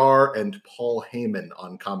 JR and Paul Heyman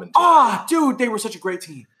on commentary. Dude, they were such a great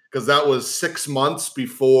team. Because that was 6 months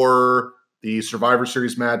before the Survivor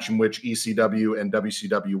Series match in which ECW and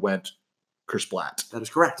WCW went kersplat. That is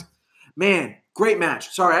correct. Man, great match.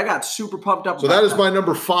 Sorry, I got super pumped up. So that is my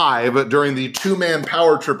number 5 during the 2-man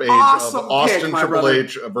power trip age of Austin Triple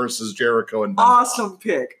H versus Jericho and Benoit. Awesome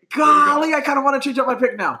pick. Golly, I kind of want to change up my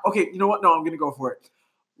pick now. Okay, you know what? No, I'm going to go for it.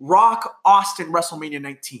 Rock Austin WrestleMania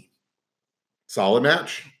 19. Solid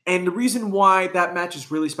match. And the reason why that match is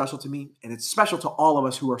really special to me, and it's special to all of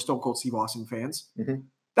us who are Stone Cold Steve Austin fans,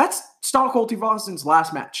 that's Stone Cold Steve Austin's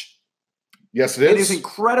last match. Yes, it is. It is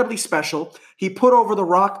incredibly special. He put over The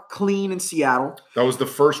Rock clean in Seattle. That was the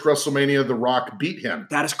first WrestleMania The Rock beat him.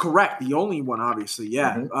 That is correct. The only one, obviously,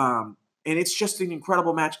 yeah. And it's just an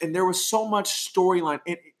incredible match. And there was so much storyline.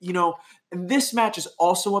 And this match is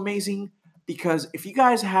also amazing because if you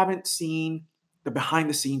guys haven't seen the behind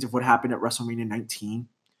the scenes of what happened at WrestleMania 19,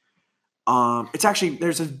 it's actually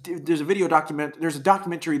there's a video there's a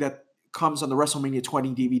documentary that comes on the WrestleMania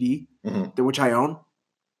 20 DVD, which I own.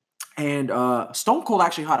 And Stone Cold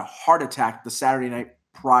actually had a heart attack the Saturday night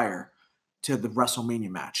prior to the WrestleMania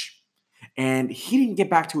match. And he didn't get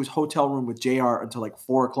back to his hotel room with JR until like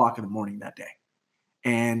 4 o'clock in the morning that day.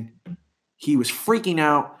 And he was freaking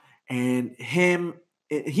out. And him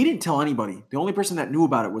he didn't tell anybody. The only person that knew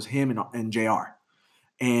about it was him and JR.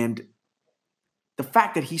 And the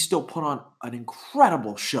fact that he still put on an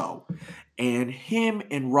incredible show, and him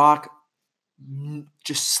and Rock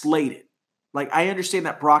just slayed it. Like, I understand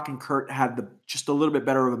that Brock and Kurt had just a little bit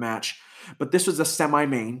better of a match, but this was a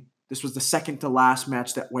semi-main. This was the second to last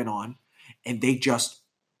match that went on, and they just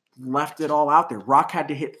left it all out there. Rock had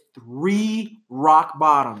to hit 3 rock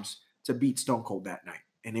bottoms to beat Stone Cold that night,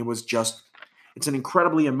 and it's an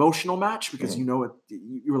incredibly emotional match because you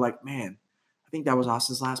were like, man, I think that was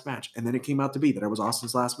Austin's last match. And then it came out to be that it was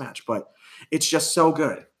Austin's last match. But it's just so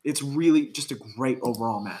good. It's really just a great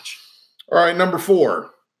overall match. All right, number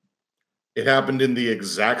 4. It happened in the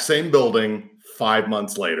exact same building 5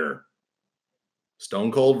 months later.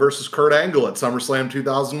 Stone Cold versus Kurt Angle at SummerSlam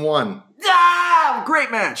 2001. Yeah! Great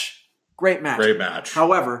match. Great match. Great match.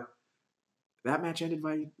 However, that match ended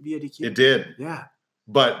via DQ. It did. Yeah.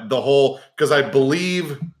 But because I believe,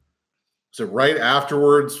 was it right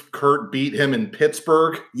afterwards, Kurt beat him in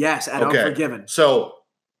Pittsburgh? Yes, at Unforgiven. So,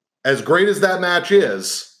 as great as that match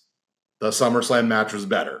is, the SummerSlam match was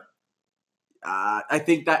better. I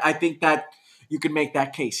think that you can make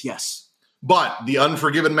that case, yes. But the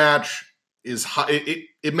Unforgiven match is high.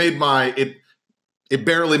 It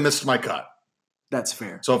barely missed my cut. That's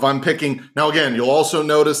fair. So if I'm picking now, again, you'll also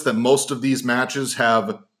notice that most of these matches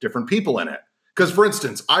have different people in it. Because, for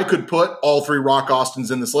instance, I could put all 3 Rock Austins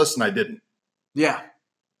in this list, and I didn't. Yeah.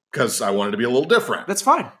 Because I wanted to be a little different. That's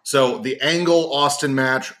fine. So the Angle Austin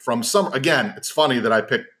match from again, it's funny that I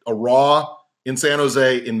picked a Raw in San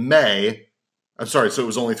Jose in May. I'm sorry, so it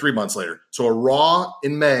was only 3 months later. So a Raw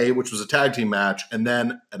in May, which was a tag team match, and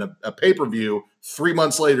then a pay-per-view 3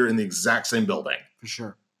 months later in the exact same building. For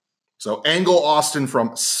sure. So Angle Austin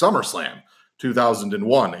from SummerSlam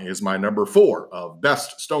 2001 is my number 4 of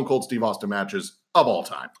best Stone Cold Steve Austin matches of all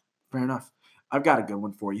time. Fair enough. I've got a good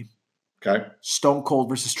one for you. Okay. Stone Cold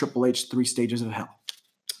versus Triple H, 3 Stages of Hell.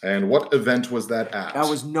 And what event was that at? That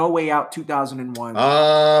was No Way Out 2001.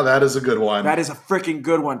 That is a good one. That is a freaking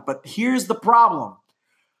good one. But here's the problem.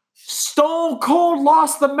 Stone Cold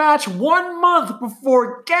lost the match 1 month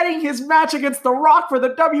before getting his match against The Rock for the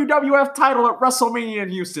WWF title at WrestleMania in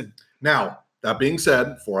Houston. Now, that being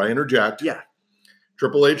said, before I interject,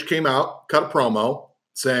 Triple H came out, cut a promo,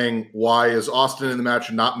 saying, why is Austin in the match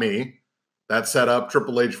and not me? That set up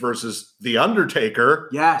Triple H versus The Undertaker.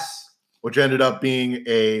 Yes. Which ended up being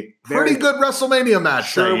a pretty good WrestleMania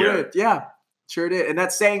match that year. Did. Yeah, sure did. And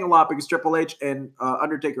that's saying a lot because Triple H and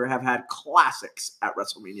Undertaker have had classics at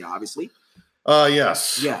WrestleMania, obviously.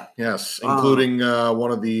 Yes. Yeah. Yes. Including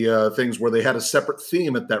one of the things where they had a separate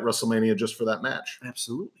theme at that WrestleMania just for that match.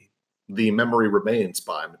 Absolutely. The Memory Remains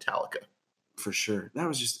by Metallica. For sure.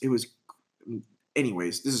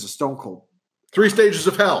 Anyways, this is a Stone Cold. 3 Stages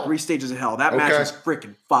of Hell. 3 Stages of Hell. That match was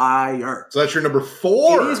freaking fire. So that's your number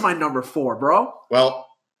 4? It is my number 4, bro. Well,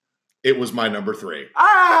 it was my number 3. It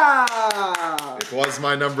was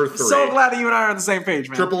my number 3. So glad that you and I are on the same page,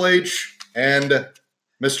 man. Triple H and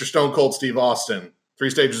Mr. Stone Cold Steve Austin. 3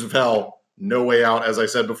 Stages of Hell. No Way Out, as I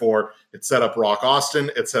said before. It set up Rock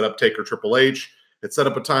Austin. It set up Taker Triple H. It set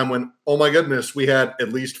up a time when, oh my goodness, we had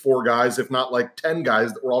at least 4 guys, if not like 10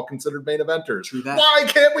 guys, that were all considered main eventers. True that. Why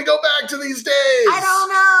can't we go back to these days? I don't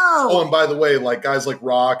know. Oh, and by the way, like guys like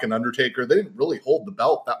Rock and Undertaker, they didn't really hold the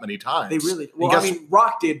belt that many times. They really,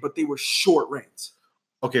 Rock did, but they were short reigns.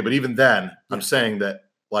 Okay, but even then, I'm saying that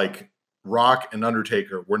like Rock and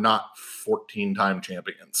Undertaker were not 14-time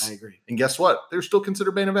champions. I agree. And guess what? They're still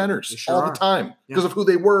considered main eventers sure the time because of who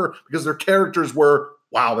they were, because their characters were,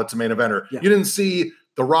 wow, that's a main eventer. Yeah. You didn't see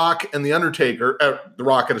The Rock and The Undertaker, The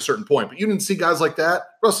Rock at a certain point, but you didn't see guys like that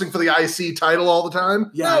wrestling for the IC title all the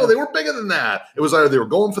time. Yeah. No, they were bigger than that. It was either they were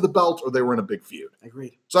going for the belt or they were in a big feud. I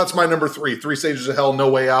agree. So that's my number 3, 3 Stages of Hell,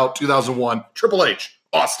 No Way Out, 2001, Triple H,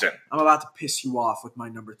 Austin. I'm about to piss you off with my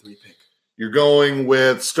number 3 pick. You're going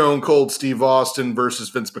with Stone Cold Steve Austin versus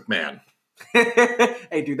Vince McMahon.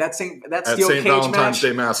 Hey, dude, that steel cage Valentine's match,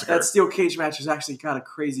 Day Massacre. That steel cage match is actually kind of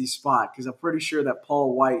crazy spot because I'm pretty sure that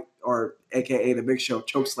Paul White, or AKA the Big Show,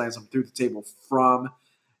 chokeslams him through the table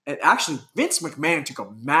and actually Vince McMahon took a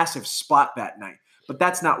massive spot that night, but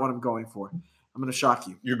that's not what I'm going for. I'm going to shock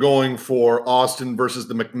you. You're going for Austin versus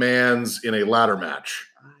the McMahons in a ladder match.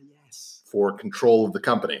 Yes. For control of the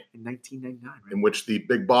company. In 1999, right? In which the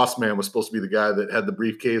Big Boss Man was supposed to be the guy that had the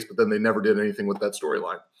briefcase, but then they never did anything with that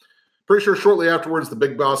storyline. Pretty sure shortly afterwards, the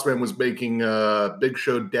Big Boss Man was making Big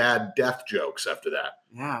Show dad death jokes after that.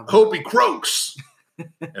 Yeah. Hope he croaks.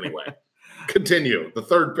 Anyway, continue. The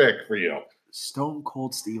 3rd pick for you. Stone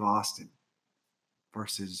Cold Steve Austin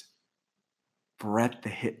versus Bret the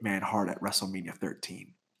Hitman Hart at WrestleMania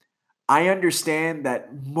 13. I understand that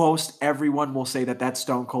most everyone will say that that's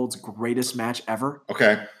Stone Cold's greatest match ever.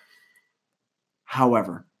 Okay.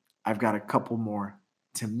 However, I've got a couple more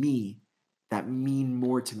to me that mean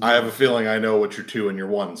more to me. I have a feeling I know what your 2 and your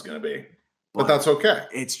 1's going to be. But that's okay.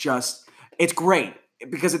 It's great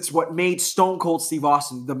because it's what made Stone Cold Steve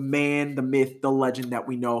Austin the man, the myth, the legend that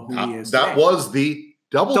we know who he is. That was the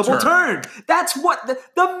double turn. That's what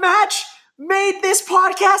the match made this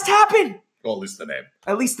podcast happen. Well, at least the name.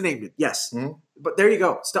 At least the name did, yes. Mm-hmm. But there you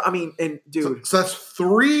go. Dude. So that's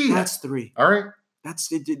 3. That's 3. All right.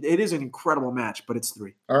 It is an incredible match, but it's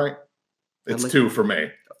 3. All right. It's 2 for me.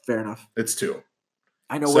 Fair enough. It's 2.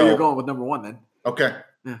 I know where you're going with number 1 then. Okay.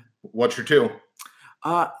 Yeah. What's your 2?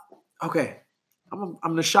 Okay. I'm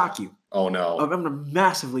gonna shock you. Oh no. I'm gonna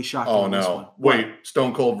massively shock you. Oh on this one. no. Wait,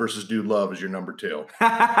 Stone Cold versus Dude Love is your number 2.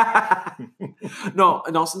 No,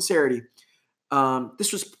 in all sincerity,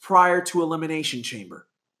 this was prior to Elimination Chamber.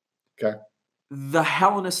 Okay. The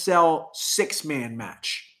Hell in a Cell 6-man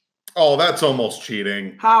match. Oh, that's almost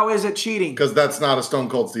cheating. How is it cheating? Because that's not a Stone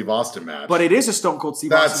Cold Steve Austin match. But it is a Stone Cold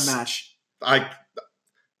Steve Austin match. I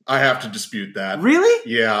have to dispute that. Really?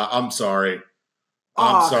 Yeah, I'm sorry.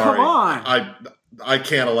 I'm sorry. Come on. I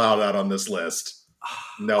can't allow that on this list.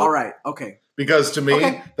 No. All right. Okay. Because to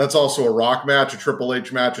me, that's also a Rock match, a Triple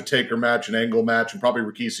H match, a Taker match, an Angle match, and probably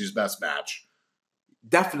Rikishi's best match.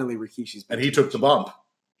 Definitely Rikishi's best. And he took the bump.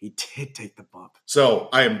 He did take the bump. So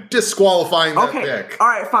I am disqualifying that pick. All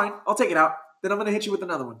right, fine. I'll take it out. Then I'm going to hit you with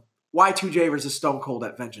another one. Y2J versus Stone Cold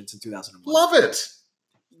at Vengeance in 2001. Love it.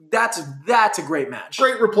 That's a great match.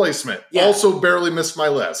 Great replacement. Yeah. Also barely missed my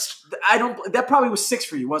list. That probably was 6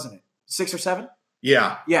 for you, wasn't it? 6 or 7?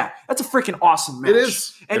 Yeah. Yeah. That's a freaking awesome match. It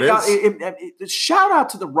is. And shout out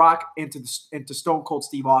to The Rock and to Stone Cold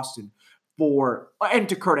Steve Austin and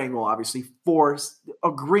to Kurt Angle, obviously, for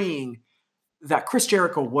agreeing that Chris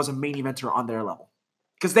Jericho was a main eventer on their level.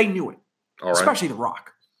 Because they knew it. All right. Especially The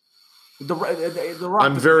Rock. The Rock.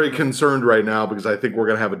 I'm very concerned right now because I think we're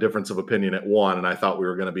going to have a difference of opinion at 1, and I thought we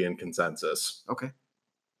were going to be in consensus. Okay.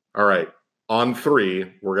 All right. On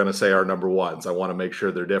 3, we're going to say our number 1s. I want to make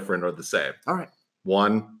sure they're different or the same. All right.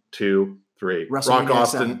 1, 2, 3. Rock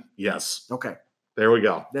Austin. 7. Yes. Okay. There we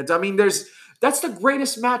go. That's the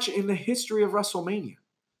greatest match in the history of WrestleMania.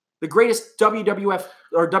 The greatest WWF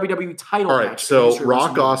or WWE title match. All right. So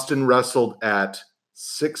Rock Austin wrestled at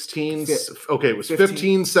 16. Okay. It was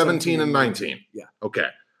 15, 17, and 19. Yeah. Okay.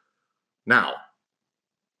 Now,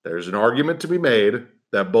 there's an argument to be made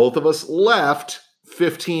that both of us left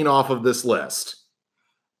 15 off of this list.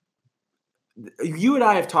 You and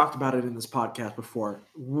I have talked about it in this podcast before.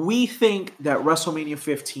 We think that WrestleMania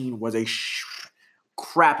 15 was a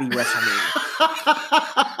crappy WrestleMania.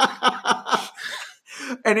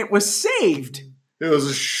 And it was saved. It was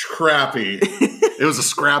a scrappy. It was a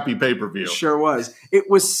scrappy pay-per-view. Sure was. It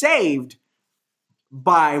was saved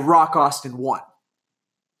by Rock Austin 1.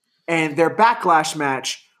 And their Backlash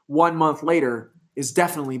match 1 month later is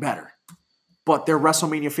definitely better. But their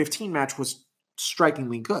WrestleMania 15 match was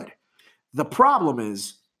strikingly good. The problem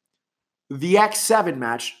is the X7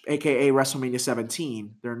 match, a.k.a. WrestleMania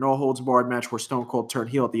 17, their no-holds-barred match where Stone Cold turned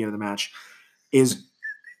heel at the end of the match, is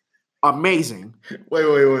amazing.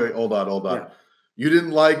 Wait. Hold on. Yeah. You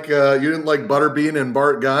didn't like Butterbean and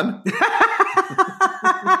Bart Gunn?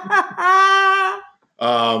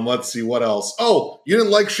 Let's see what else. Oh, you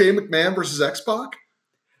didn't like Shane McMahon versus X-Pac?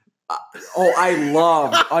 I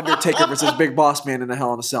love Undertaker versus Big Boss Man in a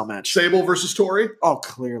Hell in a Cell match. Sable versus Tori? Oh,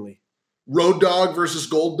 clearly. Road Dogg versus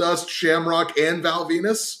Goldust, Shamrock, and Val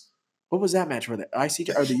Venus? What was that match for the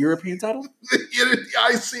IC or the European title? The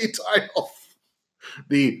IC title.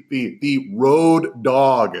 The Road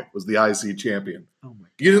Dogg was the IC champion. Oh my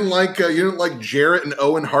God. You didn't like Jarrett and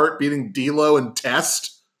Owen Hart beating D'Lo and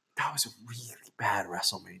Test? That was a really bad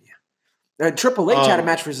WrestleMania. Triple H had a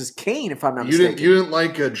match versus Kane, if I'm not mistaken. You didn't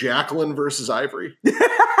like Jacqueline versus Ivory?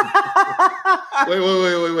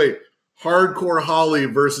 Wait. Hardcore Holly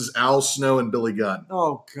versus Al Snow and Billy Gunn.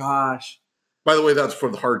 Oh, gosh. By the way, that's for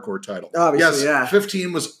the hardcore title. Obviously, yes,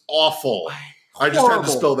 15 was awful. I just had to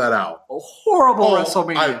spell that out. A horrible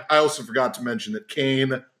WrestleMania. I also forgot to mention that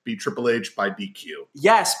Kane beat Triple H by DQ.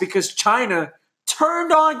 Yes, because Chyna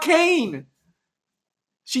turned on Kane.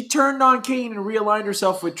 She turned on Kane and realigned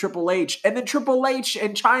herself with Triple H. And then Triple H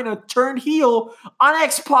and Chyna turned heel on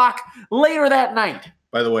X-Pac later that night.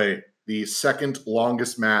 By the way, the second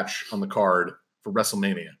longest match on the card for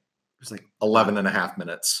WrestleMania. It was like 11 and a half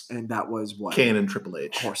minutes. And that was what? Kane and Triple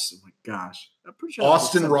H. Of course. Oh my gosh. I'm pretty sure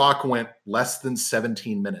Austin Rock went less than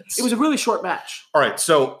 17 minutes. It was a really short match. All right.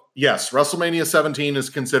 So, yes, WrestleMania 17 is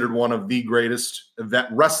considered one of the greatest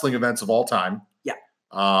wrestling events of all time. Yeah.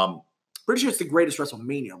 Pretty sure it's the greatest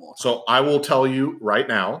WrestleMania of all time. So I will tell you right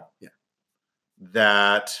now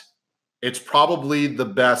that it's probably the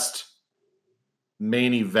best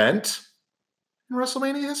main event in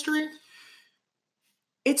WrestleMania history.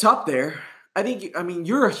 It's up there. I mean,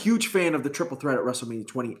 you're a huge fan of the triple threat at WrestleMania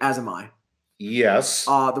 20, as am I. Yes.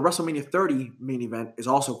 The WrestleMania 30 main event is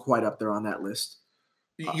also quite up there on that list.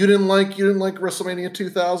 You didn't like WrestleMania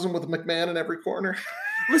 2000 with McMahon in every corner?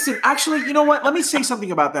 Listen, actually, you know what? Let me say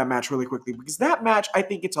something about that match really quickly, because that match, I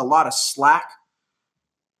think it's a lot of slack.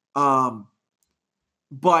 But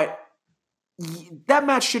that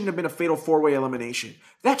match shouldn't have been a fatal 4-way elimination.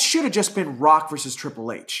 That should have just been Rock versus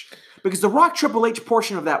Triple H. Because the Rock Triple H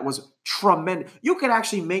portion of that was tremendous. You could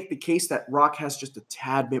actually make the case that Rock has just a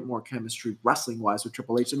tad bit more chemistry wrestling-wise with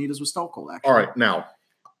Triple H than he does with Stone Cold, actually. All right, now,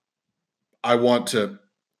 I want to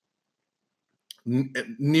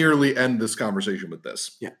nearly end this conversation with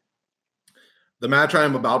this. Yeah. The match I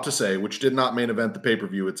am about to say, which did not main event the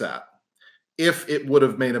pay-per-view it's at, if it would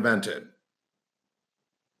have main evented,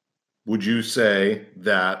 would you say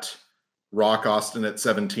that Rock Austin at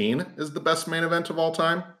 17 is the best main event of all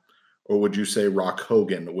time? Or would you say Rock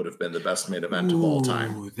Hogan would have been the best main event of all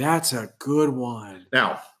time? That's a good one.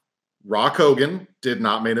 Now, Rock Hogan did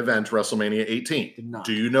not main event WrestleMania 18. Did not.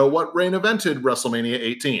 Do you know what main evented WrestleMania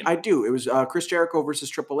 18? I do. It was Chris Jericho versus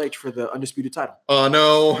Triple H for the undisputed title.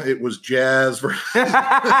 No, it was Jazz versus...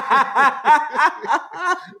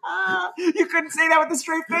 You couldn't say that with a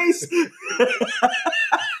straight face.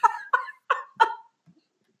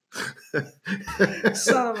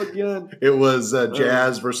 Son of a gun. It was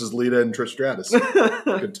Jazz versus Lita and Trish Stratus.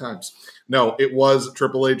 Good times. No, it was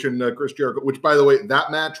Triple H and Chris Jericho, which, by the way,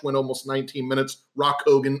 that match went almost 19 minutes. Rock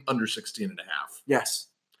Hogan under 16 and a half. Yes.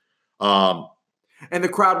 And the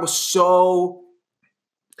crowd was so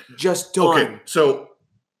just done. Okay, so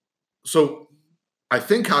I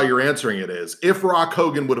think how you're answering it is, if Rock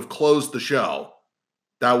Hogan would have closed the show,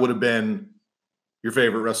 that would have been your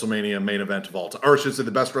favorite WrestleMania main event of all time. Or I should say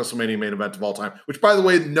the best WrestleMania main event of all time, which, by the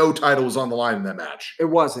way, no title was on the line in that match. It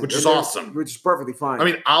wasn't. Which is awesome. Which is perfectly fine. I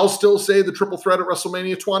mean, I'll still say the triple threat at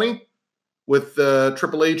WrestleMania 20 with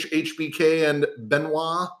Triple H, HBK, and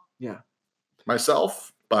Benoit. Yeah.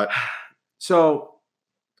 Myself. But so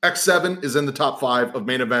X7 is in the top 5 of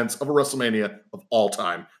main events of a WrestleMania of all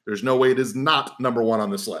time. There's no way it is not number 1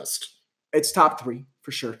 on this list. It's top 3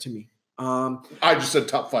 for sure to me. I just said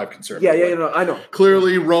top 5 conservative. Yeah, no, I know.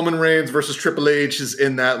 Clearly, Roman Reigns versus Triple H is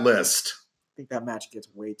in that list. I think that match gets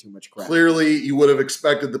way too much crap. Clearly, you would have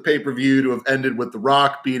expected the pay-per-view to have ended with The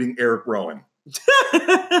Rock beating Eric Rowan.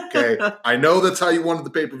 Okay? I know that's how you wanted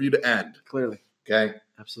the pay-per-view to end. Clearly. Okay?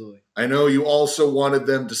 Absolutely. I know you also wanted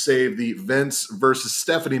them to save the Vince versus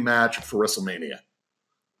Stephanie match for WrestleMania.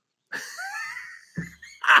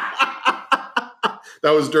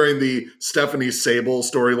 That was during the Stephanie Sable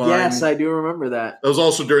storyline. Yes, I do remember that. That was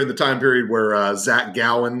also during the time period where Zach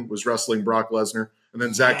Gowen was wrestling Brock Lesnar, and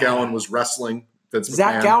then Zach Gowen was wrestling Vince McMahon.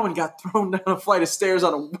 Zach Gowen got thrown down a flight of stairs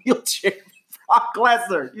on a wheelchair. Brock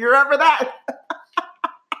Lesnar. You remember that?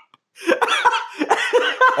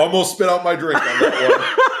 Almost spit out my drink on that one.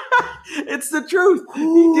 It's the truth.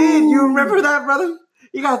 He did. You remember that, brother?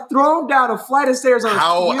 He got thrown down a flight of stairs on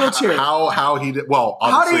a wheelchair. How he did? Well,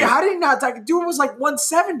 obviously, how did he not? Dude was like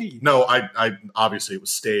 170. No, I obviously it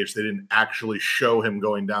was staged. They didn't actually show him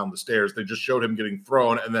going down the stairs. They just showed him getting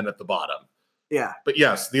thrown and then at the bottom. Yeah. But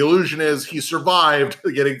yes, the illusion is he survived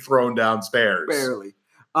getting thrown downstairs. Barely.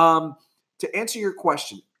 To answer your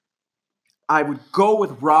question, I would go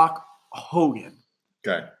with Rock Hogan.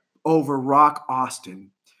 Okay. Over Rock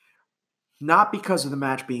Austin, not because of the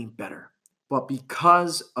match being better, but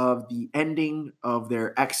because of the ending of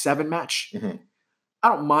their X7 match. Mm-hmm. I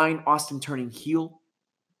don't mind Austin turning heel.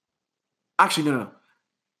 Actually, no.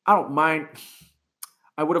 I don't mind.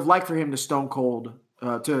 I would have liked for him to Stone Cold,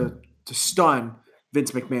 to stun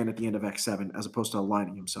Vince McMahon at the end of X7 as opposed to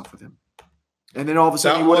aligning himself with him. And then all of a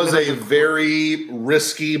sudden, that was a very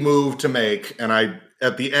risky move to make, and I,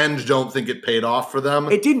 at the end, don't think it paid off for them.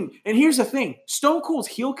 It didn't. And here's the thing: Stone Cold's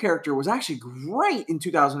heel character was actually great in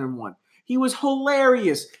 2001. He was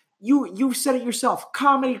hilarious. You said it yourself.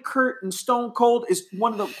 Comedy Kurt and Stone Cold is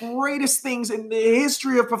one of the greatest things in the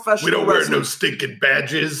history of professional wrestling. We don't wear no stinking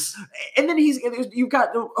badges. And then you've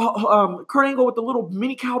got Kurt Angle with the little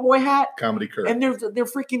mini cowboy hat. Comedy Kurt. And they're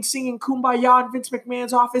freaking singing Kumbaya in Vince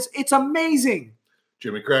McMahon's office. It's amazing.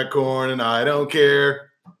 Jimmy Crackcorn and I don't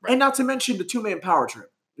care. Right. And not to mention the 2-man power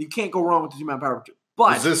trip. You can't go wrong with the 2-man power trip.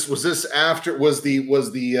 But was this after was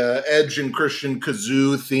the Edge and Christian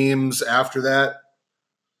Kazoo themes after that?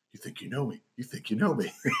 You think you know me. You think you know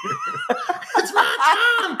me. It's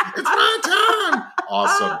my time. It's my time.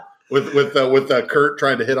 Awesome. with Kurt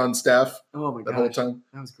trying to hit on Steph Oh my that god, whole time.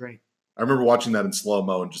 that was great. I remember watching that in slow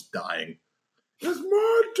mo and just dying. It's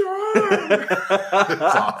my time. It's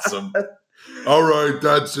awesome. All right,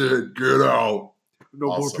 that's it. Get out. No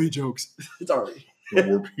more Awesome. pee jokes. It's already. No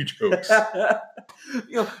more pee jokes.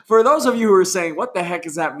 For those of you who are saying, what the heck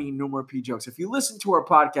does that mean, no more pee jokes? If you listen to our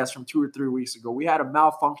podcast from 2 or 3 weeks ago, we had a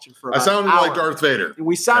malfunction for I about sounded an hour. like Darth Vader. And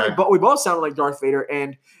we both sounded like Darth Vader,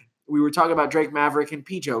 and we were talking about Drake Maverick and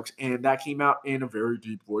pee jokes, and that came out in a very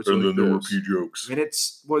deep voice. And like then there were this. pee jokes. And it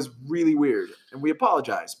was really weird, and we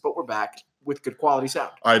apologize, but we're back with good quality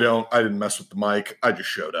sound. I didn't mess with the mic. I just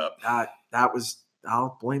showed up.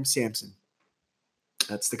 I'll blame Samson.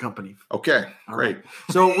 That's the company. Okay, All great. right.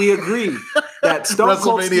 So we agree that Stone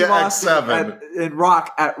Cold Steve WrestleMania Austin X7. and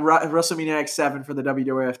Rock at WrestleMania X7 for the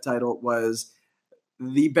WWF title was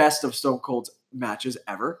the best of Stone Cold's matches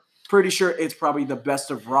ever. Pretty sure it's probably the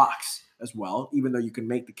best of Rock's as well, even though you can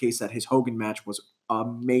make the case that his Hogan match was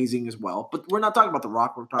amazing as well. But we're not talking about The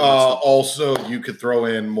Rock. We're talking about Stone Cold. Also, you could throw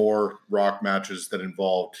in more Rock matches that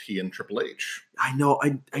involved he and Triple H. I know.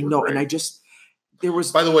 I know. Great. And I just... There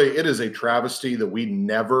was... By the way, it is a travesty that we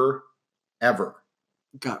never, ever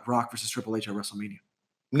got Rock versus Triple H at WrestleMania.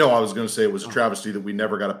 No, I was going to say it was a travesty that we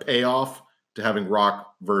never got a payoff to having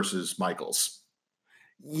Rock versus Michaels.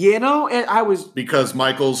 And I was... Because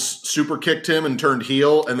Michaels super kicked him and turned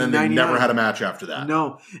heel, and then they never had a match after that.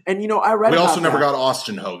 No. And, I read We about also never that. got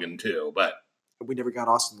Austin Hogan, too, but... We never got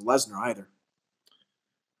Austin Lesnar either.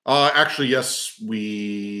 Actually, yes,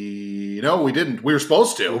 we didn't. We were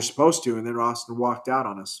supposed to. We were supposed to, and then Austin walked out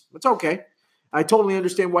on us. It's okay. I totally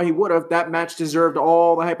understand why he would have. That match deserved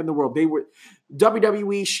all the hype in the world.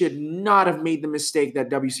 WWE should not have made the mistake that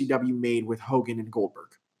WCW made with Hogan and Goldberg,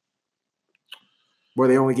 where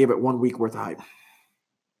they only gave it 1 week worth of hype.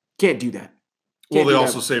 Can't do that. Well, they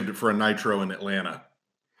also saved it for a Nitro in Atlanta.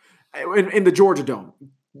 In the Georgia Dome.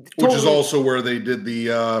 Which is also where they did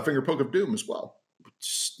the Finger Poke of Doom as well.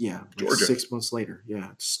 Yeah, Georgia. 6 months later. Yeah,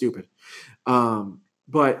 it's stupid.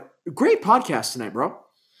 But great podcast tonight, bro.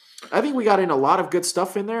 I think we got in a lot of good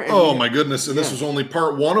stuff in there. And my goodness. And this was only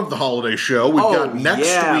part one of the holiday show. We've got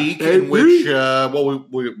next week in which,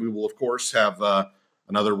 we will, of course, have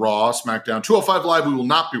another Raw, SmackDown. 205 Live we will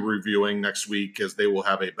not be reviewing next week as they will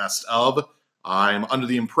have a best of. I'm under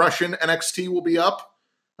the impression NXT will be up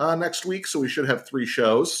next week, so we should have 3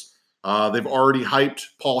 shows. They've already hyped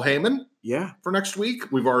Paul Heyman. Yeah. For next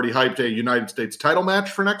week. We've already hyped a United States title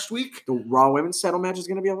match for next week. The Raw Women's title match is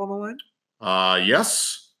going to be up on the line?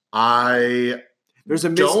 Yes. I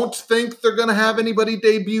don't think they're going to have anybody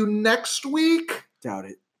debut next week. Doubt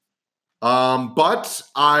it. But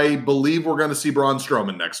I believe we're going to see Braun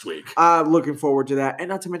Strowman next week. Looking forward to that. And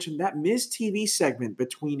not to mention that Miz TV segment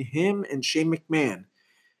between him and Shane McMahon.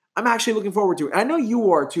 I'm actually looking forward to it. I know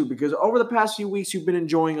you are too, because over the past few weeks, you've been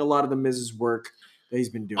enjoying a lot of the Miz's work that he's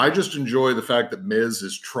been doing. I just enjoy the fact that Miz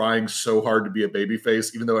is trying so hard to be a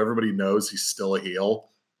babyface, even though everybody knows he's still a heel.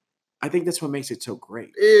 I think that's what makes it so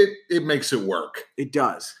great. It makes it work. It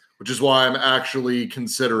does. Which is why I'm actually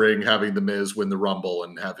considering having the Miz win the Rumble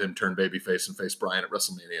and have him turn babyface and face Bryan at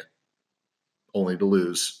WrestleMania. Only to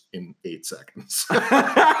lose in 8 seconds.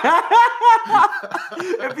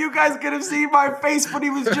 If you guys could have seen my face when he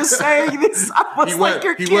was just saying this, I was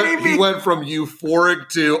you're kidding me. He went from euphoric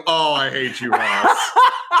to, oh, I hate you, Ross.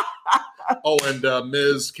 And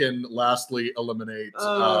Miz can lastly eliminate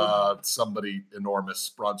somebody enormous,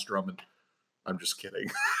 Braun Strowman. I'm just kidding.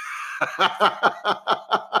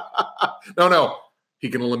 No. He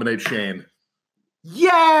can eliminate Shane.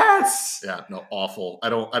 Yes. Yeah, no, awful. I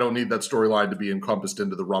don't need that storyline to be encompassed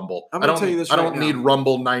into the Rumble. I'm going to tell you this right now. I don't need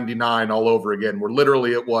Rumble 99 all over again, where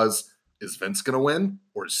literally it was, is Vince going to win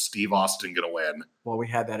or is Steve Austin going to win? Well, we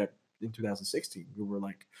had that in 2016. We were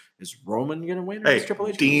like, is Roman going to win or hey, is Triple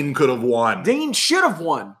H Dean could have won. Dean should have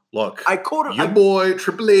won. Look, your boy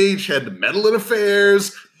Triple H had to meddle in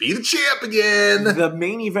affairs, be the champ again. The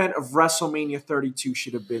main event of WrestleMania 32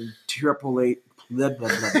 should have been Triple H. Blah, blah,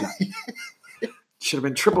 blah, blah. Should have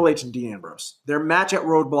been Triple H and Dean Ambrose. Their match at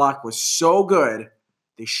Roadblock was so good,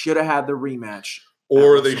 they should have had the rematch.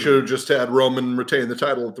 Or they should have just had Roman retain the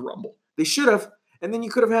title at the Rumble. They should have. And then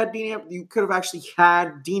you could have had you could have actually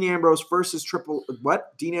had Dean Ambrose versus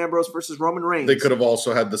Dean Ambrose versus Roman Reigns. They could have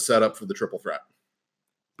also had the setup for the triple threat.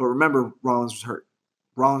 But remember, Rollins was hurt.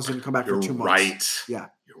 Rollins didn't come back for 2 months. Right. Yeah.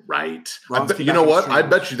 You're right. You know what? I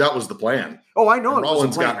bet you that was the plan. Oh, I know.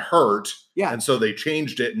 Rollins got hurt. Yeah. And so they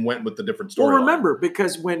changed it and went with the different story. Well, remember,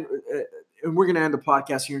 because when and we're going to end the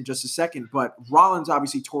podcast here in just a second, but Rollins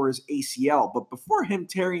obviously tore his ACL. But before him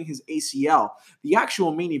tearing his ACL, the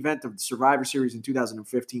actual main event of the Survivor Series in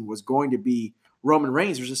 2015 was going to be Roman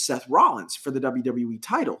Reigns versus Seth Rollins for the WWE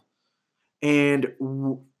title. And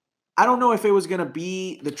I don't know if it was going to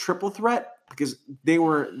be the triple threat because they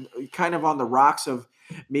were kind of on the rocks of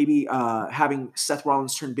maybe having Seth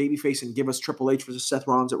Rollins turn babyface and give us Triple H versus Seth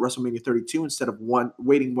Rollins at WrestleMania 32 instead of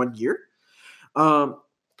waiting 1 year.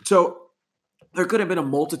 So there could have been a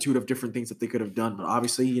multitude of different things that they could have done, but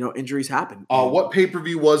obviously, injuries happen. What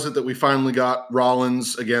pay-per-view was it that we finally got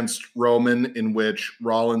Rollins against Roman, in which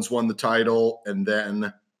Rollins won the title, and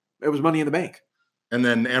then it was Money in the Bank, and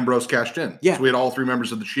then Ambrose cashed in? Yeah, so we had all 3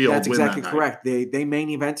 members of the Shield. That's exactly that correct. They main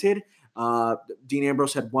evented. Dean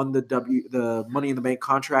Ambrose had won the Money in the Bank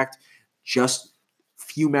contract just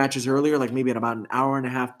few matches earlier, like maybe at about an hour and a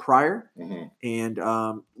half prior, and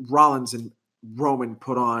Rollins and Roman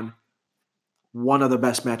put on one of the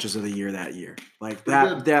best matches of the year that year. Like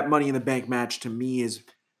that Money in the Bank match to me is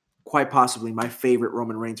quite possibly my favorite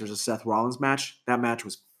Roman Reigns versus Seth Rollins match. That match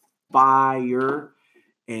was fire,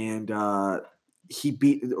 and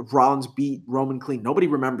Rollins beat Roman clean. Nobody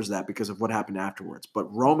remembers that because of what happened afterwards, but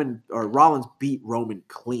Rollins beat Roman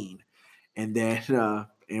clean, and then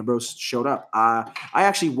Ambrose showed up. I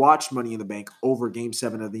actually watched Money in the Bank over Game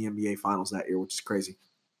 7 of the NBA Finals that year, which is crazy.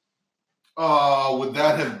 Would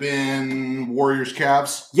that have been Warriors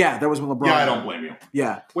Cavs? Yeah, that was when LeBron. Yeah, I don't blame you.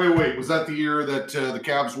 Yeah. Wait. Was that the year that the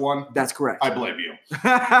Cavs won? That's correct. I blame you.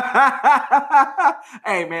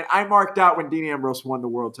 Hey, man, I marked out when Dean Ambrose won the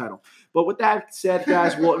world title. But with that said,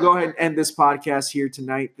 guys, we'll go ahead and end this podcast here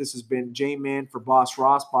tonight. This has been J-Man for Boss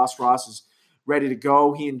Ross. Boss Ross is ready to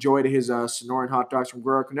go. He enjoyed his Sonoran hot dogs from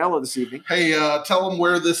Guerrero Canelo this evening. Hey, tell them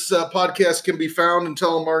where this podcast can be found, and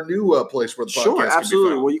tell them our new place where the podcast Sure, absolutely. can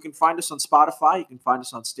be found. Well, you can find us on Spotify. You can find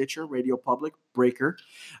us on Stitcher, Radio Public, Breaker.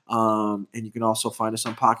 And you can also find us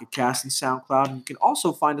on Pocket Cast and SoundCloud. And you can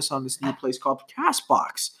also find us on this new place called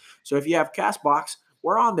Castbox. So if you have Castbox,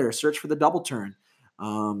 we're on there. Search for The Double Turn.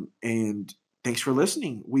 And thanks for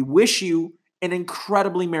listening. We wish you an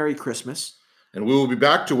incredibly Merry Christmas. And we will be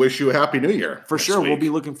back to wish you a Happy New Year. For sure. We'll be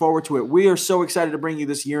looking forward to it. We are so excited to bring you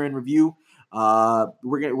this year in review. We're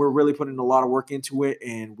really putting a lot of work into it,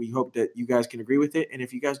 and we hope that you guys can agree with it. And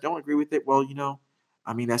if you guys don't agree with it, well,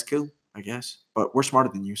 that's cool, I guess. But we're smarter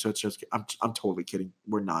than you, so it's just I'm totally kidding.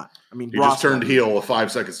 We're not. You just turned heel with 5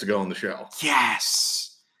 seconds to go in the show.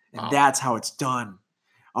 Yes. And that's how it's done.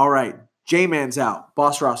 All right. J-Man's out.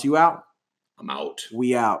 Boss Ross, you out? I'm out.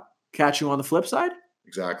 We out. Catch you on the flip side?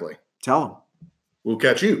 Exactly. Tell them. We'll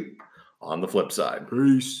catch you on the flip side.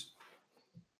 Peace.